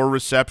week, 4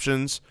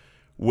 receptions,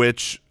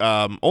 which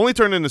only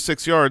turned into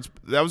 6 yards.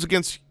 That was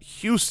against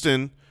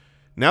Houston.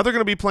 Now they're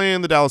going to be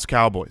playing the Dallas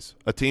Cowboys,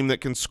 a team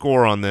that can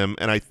score on them.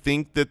 And I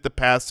think that the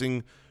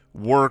passing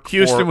work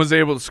Houston was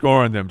able to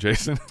score on them,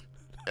 Jason.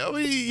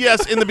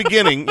 Yes, in the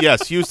beginning,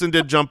 yes, Houston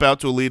did jump out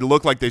to a lead. It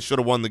looked like they should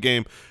have won the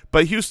game.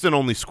 But Houston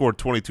only scored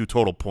 22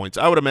 total points.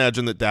 I would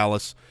imagine that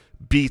Dallas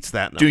beats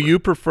that number. Do you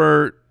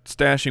prefer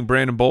stashing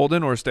Brandon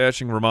Bolden or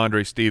stashing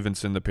Ramondre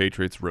Stevenson, the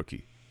Patriots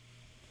rookie?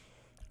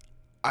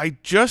 I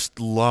just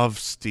love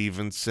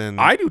Stevenson.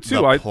 I do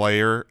too. The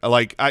player,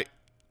 like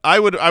I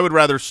would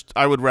rather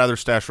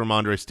stash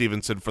Ramondre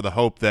Stevenson for the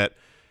hope that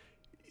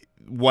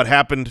what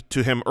happened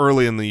to him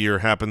early in the year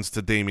happens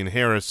to Damian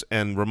Harris,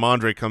 and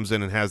Ramondre comes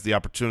in and has the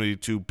opportunity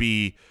to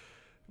be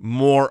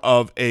more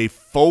of a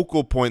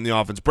focal point in the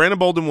offense. Brandon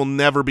Bolden will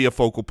never be a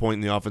focal point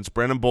in the offense.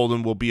 Brandon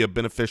Bolden will be a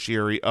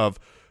beneficiary of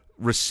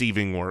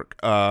receiving work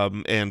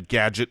and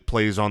gadget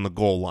plays on the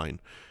goal line,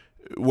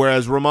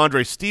 whereas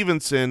Ramondre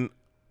Stevenson.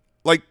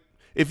 Like,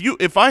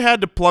 if I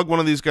had to plug one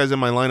of these guys in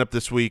my lineup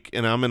this week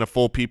and I'm in a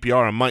full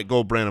PPR, I might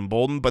go Brandon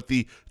Bolden, but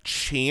the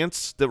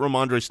chance that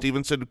Ramondre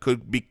Stevenson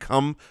could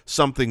become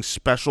something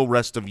special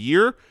rest of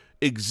year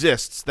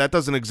exists. That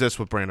doesn't exist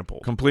with Brandon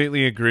Bolden.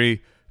 Completely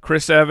agree.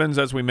 Chris Evans,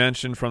 as we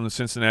mentioned, from the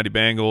Cincinnati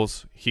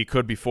Bengals, he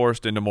could be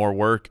forced into more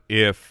work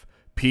if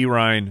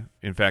Pirine,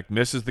 in fact,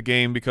 misses the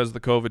game because of the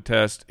COVID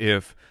test,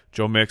 if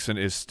Joe Mixon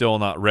is still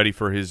not ready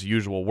for his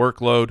usual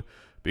workload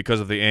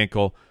because of the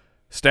ankle.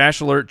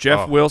 Stash alert,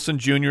 Jeff Wilson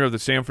Jr. of the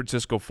San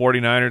Francisco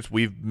 49ers.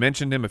 We've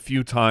mentioned him a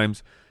few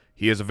times.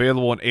 He is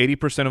available in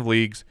 80% of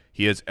leagues.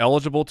 He is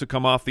eligible to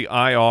come off the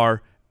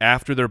IR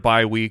after their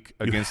bye week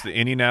against the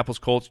Indianapolis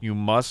Colts. You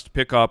must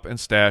pick up and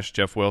stash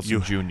Jeff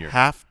Wilson Jr. You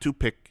have to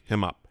pick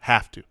him up.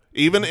 Have to.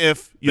 Even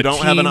if you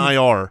don't have an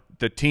IR.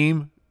 The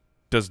team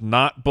does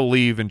not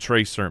believe in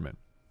Trey Sermon.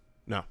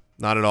 No,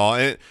 not at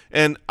all.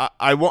 And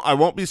I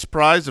won't be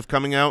surprised if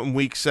coming out in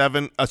Week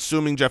 7,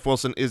 assuming Jeff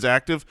Wilson is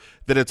active,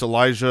 that it's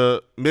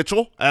Elijah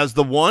Mitchell as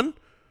the one.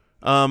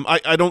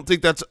 I don't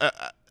think that's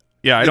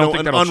I don't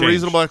think an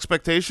unreasonable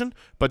expectation,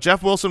 but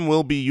Jeff Wilson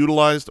will be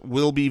utilized,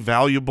 will be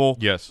valuable.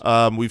 Yes.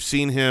 We've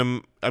seen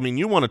him. I mean,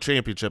 you won a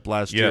championship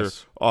last year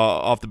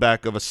off the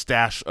back of a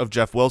stash of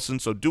Jeff Wilson,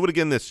 so do it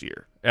again this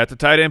year. At the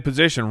tight end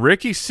position,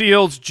 Ricky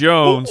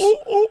Seals-Jones,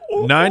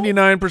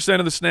 99%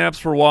 of the snaps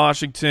for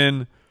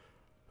Washington,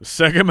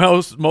 second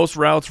most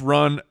routes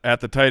run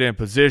at the tight end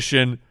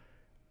position.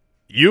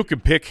 You can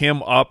pick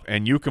him up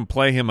and you can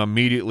play him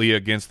immediately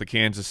against the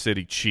Kansas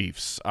City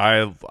Chiefs.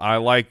 I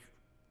like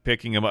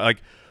picking him up.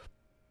 Like,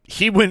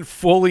 he went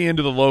fully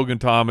into the Logan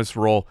Thomas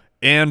role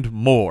and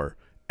more,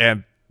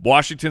 and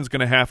Washington's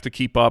going to have to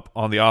keep up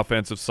on the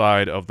offensive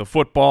side of the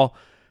football.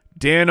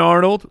 Dan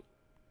Arnold,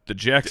 the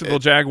Jacksonville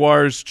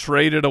Jaguars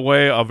traded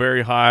away a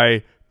very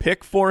high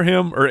pick for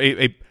him, or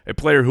a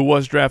player who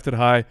was drafted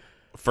high.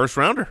 First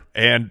rounder.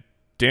 And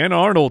Dan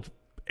Arnold,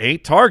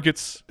 8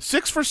 targets.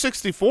 6 for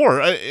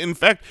 64. In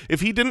fact,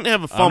 if he didn't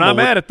have a fumble. I'm not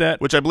mad at that.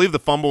 Which I believe the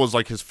fumble was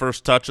like his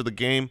first touch of the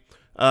game.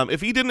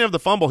 If he didn't have the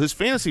fumble, his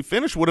fantasy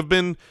finish would have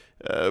been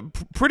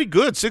pretty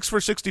good. 6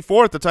 for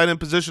 64 at the tight end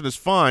position is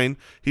fine.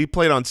 He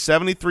played on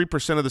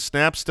 73% of the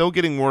snaps, still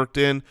getting worked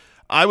in.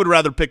 I would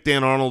rather pick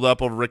Dan Arnold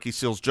up over Ricky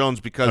Seals-Jones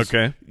because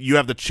you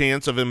have the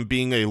chance of him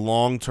being a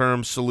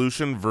long-term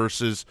solution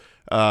versus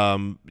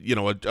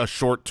a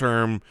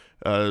short-term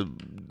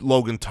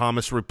Logan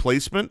Thomas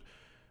replacement.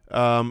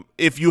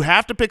 If you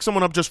have to pick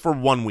someone up just for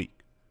 1 week,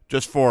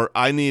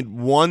 I need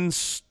one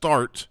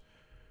start,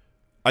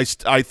 I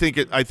think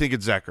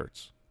it's Zach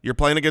Ertz. You're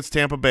playing against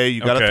Tampa Bay.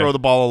 You got to throw the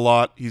ball a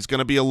lot. He's going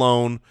to be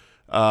alone.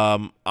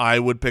 I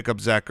would pick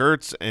up Zach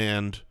Ertz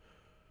and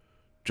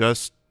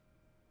just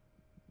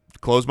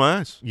close my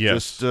eyes.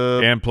 Yes,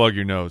 and plug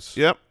your nose.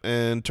 Yep,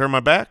 and turn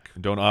my back.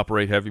 Don't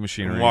operate heavy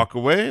machinery. And walk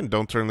away, and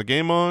don't turn the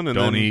game on. And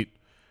don't eat.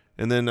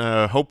 And then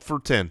hope for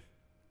 10.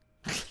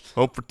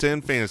 Hope for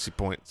 10 fantasy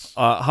points.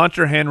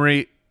 Hunter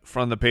Henry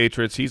from the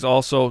Patriots, he's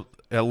also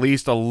at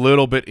least a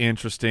little bit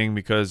interesting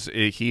because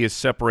he is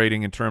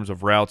separating in terms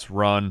of routes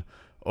run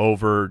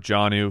over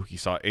Jonnu. He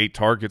saw 8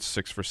 targets,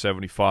 6 for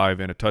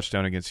 75, and a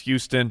touchdown against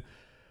Houston.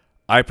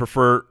 I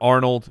prefer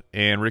Arnold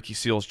and Ricky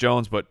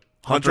Seals-Jones, but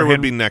Hunter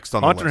would be next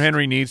on the list. Hunter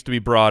Henry needs to be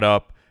brought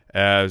up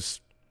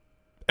as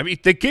 – I mean,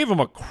 they gave him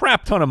a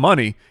crap ton of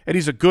money, and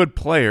he's a good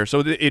player, so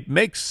it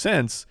makes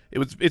sense.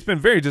 It's been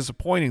very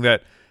disappointing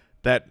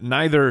that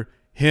neither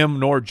him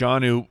nor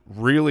Jonnu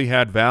really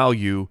had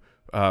value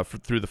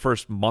through the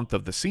first month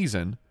of the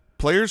season.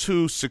 Players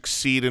who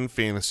succeed in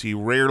fantasy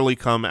rarely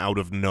come out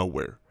of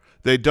nowhere.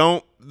 They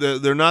don't.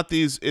 They're not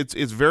these. It's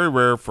very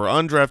rare for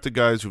undrafted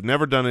guys who've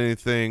never done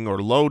anything or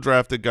low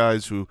drafted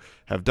guys who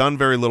have done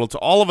very little to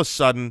all of a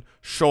sudden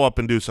show up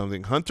and do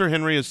something. Hunter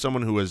Henry is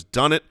someone who has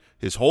done it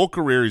his whole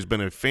career. He's been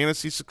a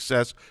fantasy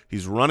success.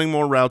 He's running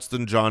more routes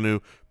than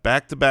Jonnu.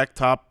 Back-to-back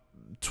top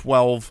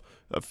 12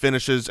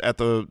 finishes at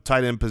the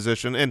tight end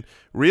position, and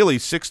really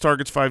 6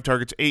 targets, 5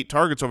 targets, 8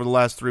 targets over the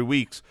last 3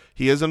 weeks.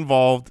 He is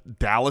involved.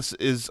 Dallas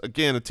is,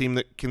 again, a team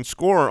that can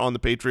score on the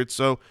Patriots,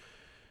 so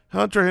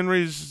Hunter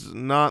Henry's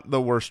not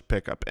the worst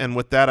pickup. And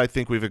with that, I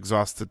think we've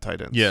exhausted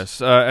tight ends. Yes.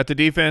 At the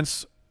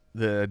defense,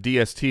 the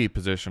DST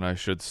position, I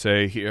should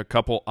say, a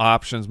couple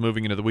options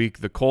moving into the week.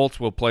 The Colts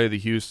will play the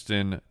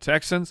Houston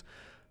Texans.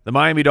 The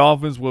Miami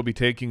Dolphins will be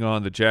taking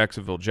on the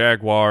Jacksonville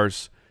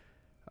Jaguars.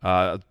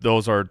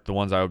 Those are the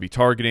ones I would be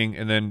targeting.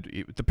 And then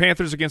the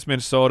Panthers against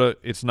Minnesota,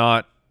 it's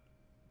not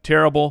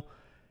terrible.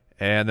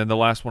 And then the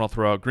last one I'll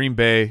throw out, Green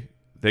Bay,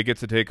 they get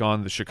to take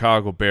on the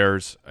Chicago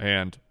Bears,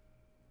 and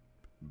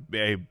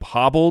a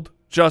hobbled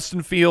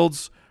Justin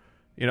Fields,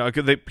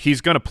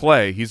 he's going to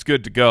play. He's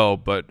good to go,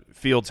 but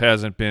Fields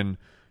hasn't been,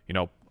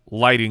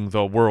 lighting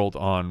the world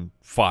on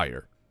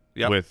fire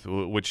with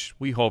which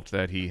we hoped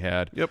that he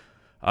had. Yep.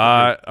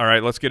 All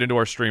right, let's get into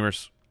our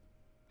streamers.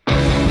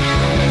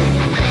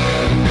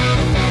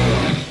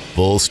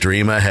 Full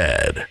stream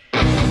ahead.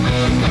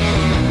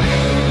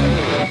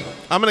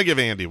 I'm going to give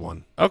Andy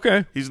one.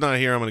 Okay. He's not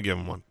here. I'm going to give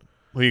him one.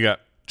 Who you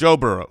got? Joe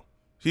Burrow.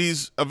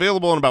 He's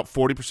available in about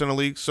 40% of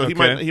leagues, so he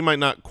might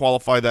not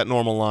qualify that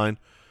normal line.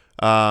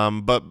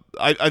 But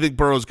I think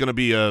Burrow's going to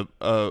be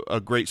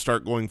a great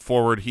start going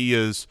forward. He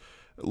is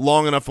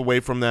long enough away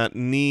from that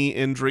knee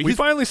injury. We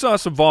finally saw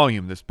some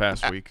volume this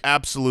past week.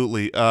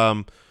 Absolutely.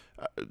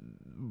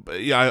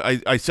 yeah,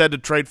 I said to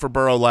trade for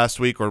Burrow last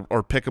week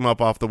or pick him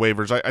up off the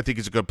waivers. I think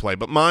he's a good play.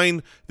 But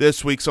mine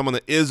this week, someone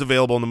that is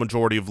available in the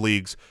majority of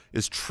leagues,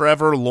 is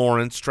Trevor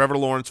Lawrence. Trevor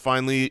Lawrence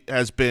finally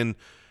has been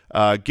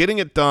getting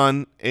it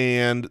done,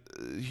 and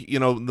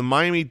the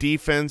Miami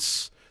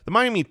defense, the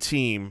Miami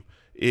team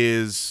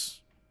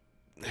is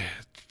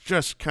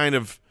just kind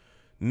of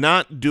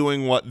not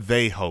doing what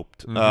they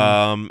hoped.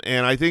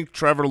 And I think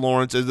Trevor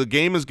Lawrence, as the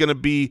game is going to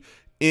be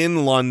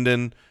in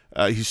London,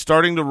 he's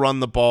starting to run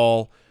the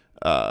ball.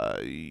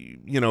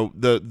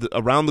 The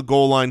around the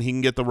goal line, he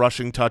can get the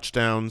rushing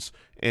touchdowns.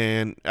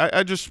 And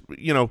I just,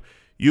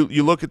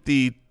 you look at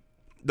the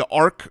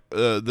arc,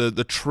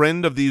 the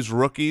trend of these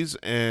rookies,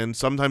 and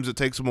sometimes it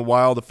takes them a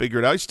while to figure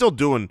it out. He's still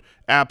doing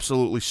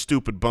absolutely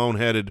stupid,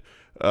 boneheaded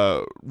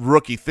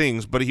rookie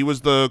things, but he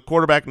was the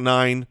quarterback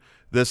 9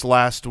 this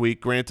last week.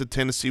 Granted,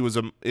 Tennessee was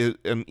an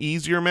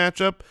easier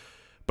matchup,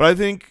 but I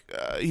think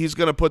he's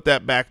going to put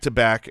that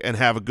back-to-back and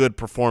have a good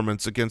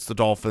performance against the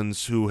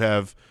Dolphins, who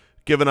have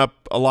given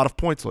up a lot of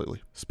points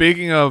lately.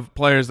 Speaking of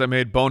players that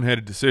made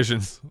boneheaded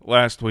decisions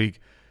last week,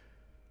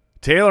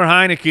 Taylor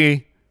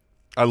Heineke,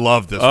 I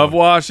love this of one.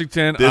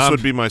 Washington. This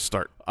would be my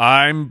start.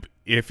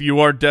 If you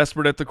are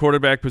desperate at the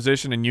quarterback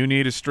position and you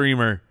need a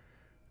streamer,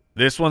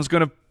 this one's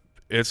gonna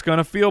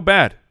feel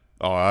bad.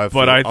 Oh, I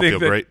feel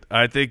great.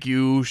 I think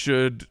you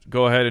should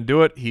go ahead and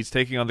do it. He's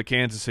taking on the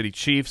Kansas City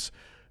Chiefs,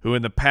 who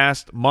in the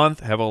past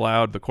month have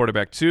allowed the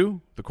quarterback 2,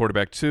 the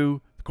quarterback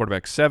 2, the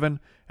quarterback 7,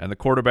 and the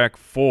quarterback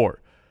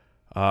 4.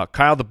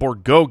 Kyle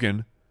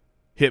DeBorgogan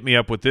hit me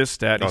up with this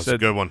stat. He said, a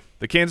good one.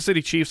 The Kansas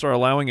City Chiefs are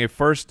allowing a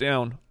first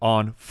down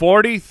on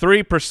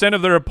 43%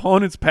 of their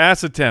opponents'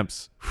 pass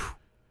attempts.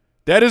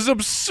 That is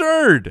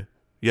absurd.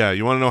 Yeah,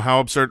 you want to know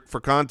how absurd? For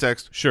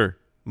context, sure.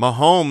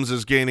 Mahomes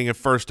is gaining a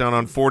first down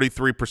on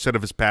 43%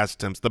 of his pass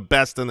attempts, the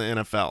best in the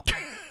NFL.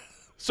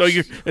 So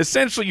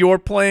you're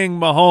playing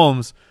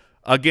Mahomes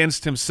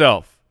against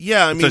himself.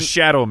 Yeah, it's a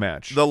shadow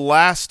match. The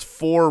last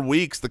 4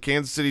 weeks, the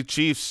Kansas City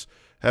Chiefs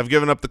have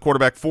given up the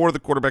quarterback 4, the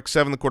quarterback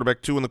 7, the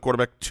quarterback 2, and the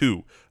quarterback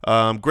 2.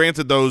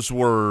 Granted, those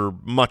were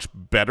much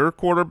better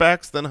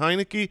quarterbacks than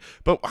Heineke,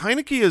 but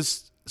Heineke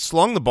has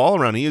slung the ball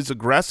around. He is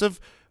aggressive.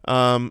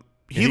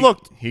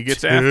 He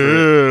gets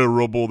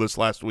terrible this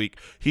last week.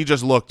 He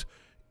just looked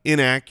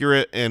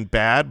inaccurate and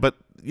bad, but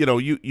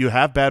you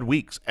have bad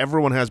weeks.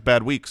 Everyone has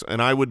bad weeks,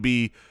 and I would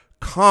be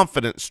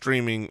confident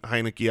streaming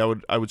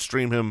Heineke. I would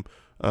stream him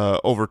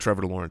over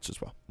Trevor Lawrence as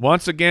well.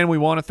 Once again, we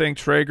want to thank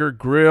Traeger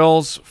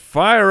Grills.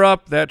 Fire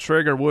up that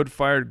Traeger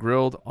wood-fired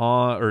grill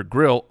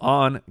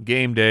on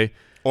game day,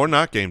 or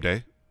not game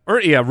day, or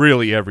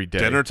really every day.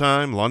 Dinner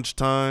time,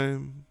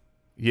 lunchtime.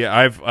 Yeah,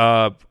 I've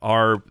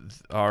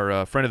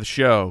our friend of the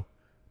show,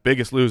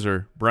 Biggest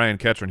Loser, Brian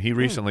Ketron. He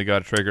recently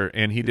got a Traeger,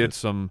 and he did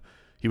some.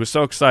 He was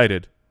so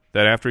excited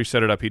that after he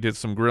set it up, he did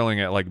some grilling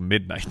at like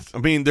midnight. I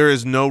mean, there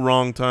is no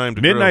wrong time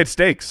to midnight grill.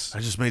 Steaks.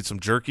 I just made some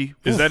jerky.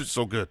 Is that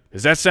so good?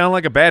 Does that sound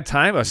like a bad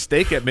time? A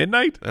steak at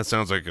midnight? That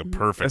sounds like a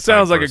perfect. That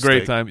sounds like a great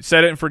steak. time.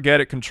 Set it and forget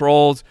it.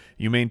 Controls.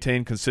 You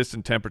maintain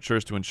consistent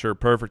temperatures to ensure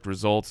perfect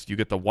results. You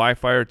get the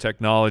Wi-Fi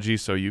technology,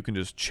 so you can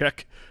just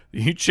check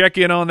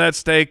in on that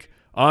steak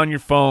on your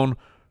phone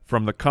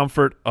from the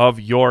comfort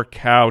of your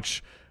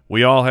couch.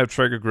 We all have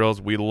Traeger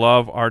grills. We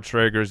love our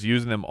Traegers,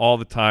 using them all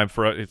the time.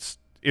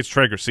 It's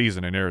Traeger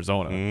season in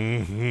Arizona.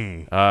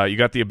 You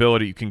got the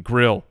ability. You can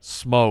grill,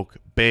 smoke,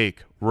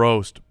 bake,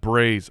 roast,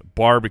 braise,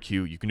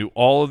 barbecue. You can do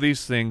all of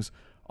these things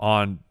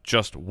on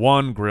just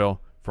one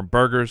grill, from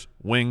burgers,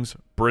 wings,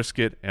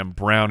 brisket, and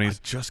brownies.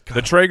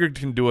 The Traeger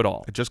can do it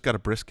all. I just got a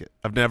brisket.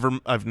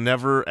 I've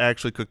never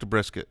actually cooked a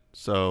brisket,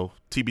 so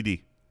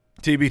TBD.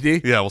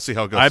 TBD? Yeah, we'll see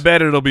how it goes. I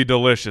bet it'll be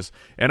delicious.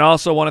 And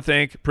also want to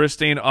thank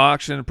Pristine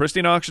Auction.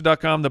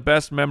 PristineAuction.com, the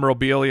best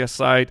memorabilia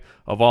site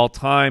of all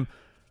time.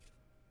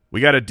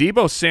 We got a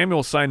Deebo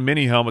Samuel signed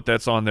mini helmet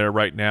that's on there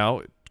right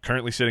now,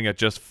 currently sitting at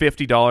just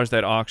 $50.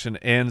 That auction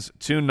ends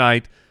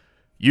tonight.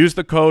 Use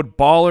the code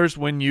BALLERS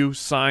when you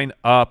sign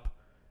up,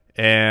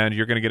 and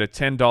you're going to get a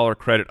 $10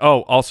 credit.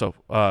 Oh, also,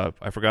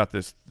 I forgot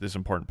this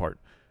important part.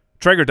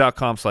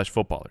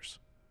 Traeger.com/footballers.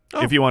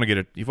 Oh. If you want to get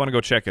it, you want to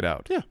go check it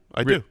out. Yeah,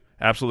 I do.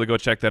 Absolutely go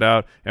check that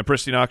out. And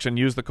Pristine Auction,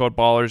 use the code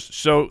BALLERS.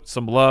 Show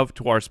some love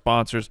to our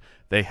sponsors.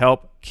 They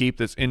help keep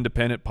this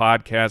independent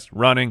podcast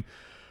running.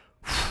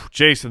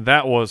 Jason,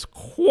 that was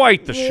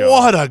quite the show.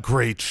 What a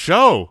great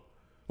show.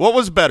 What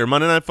was better,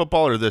 Monday Night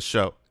Football or this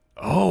show?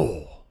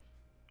 Oh.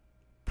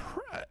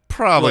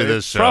 Probably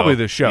this show. Probably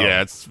this show.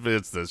 Yeah, it's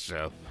this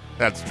show.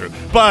 That's true.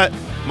 But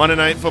Monday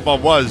Night Football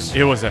was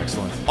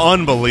excellent.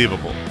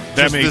 Unbelievable.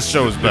 That makes this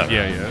show is better.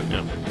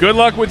 Yeah. Good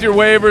luck with your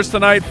waivers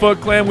tonight,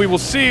 Foot Clan. We will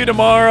see you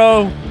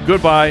tomorrow.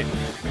 Goodbye.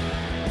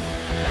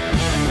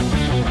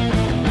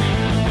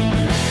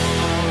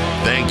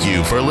 Thank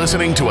you for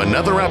listening to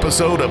another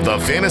episode of the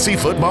Fantasy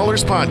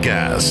Footballers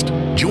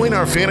Podcast. Join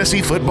our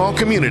fantasy football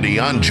community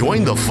on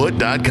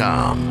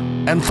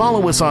jointhefoot.com and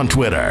follow us on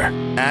Twitter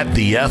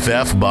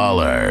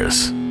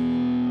 @TheFFBallers.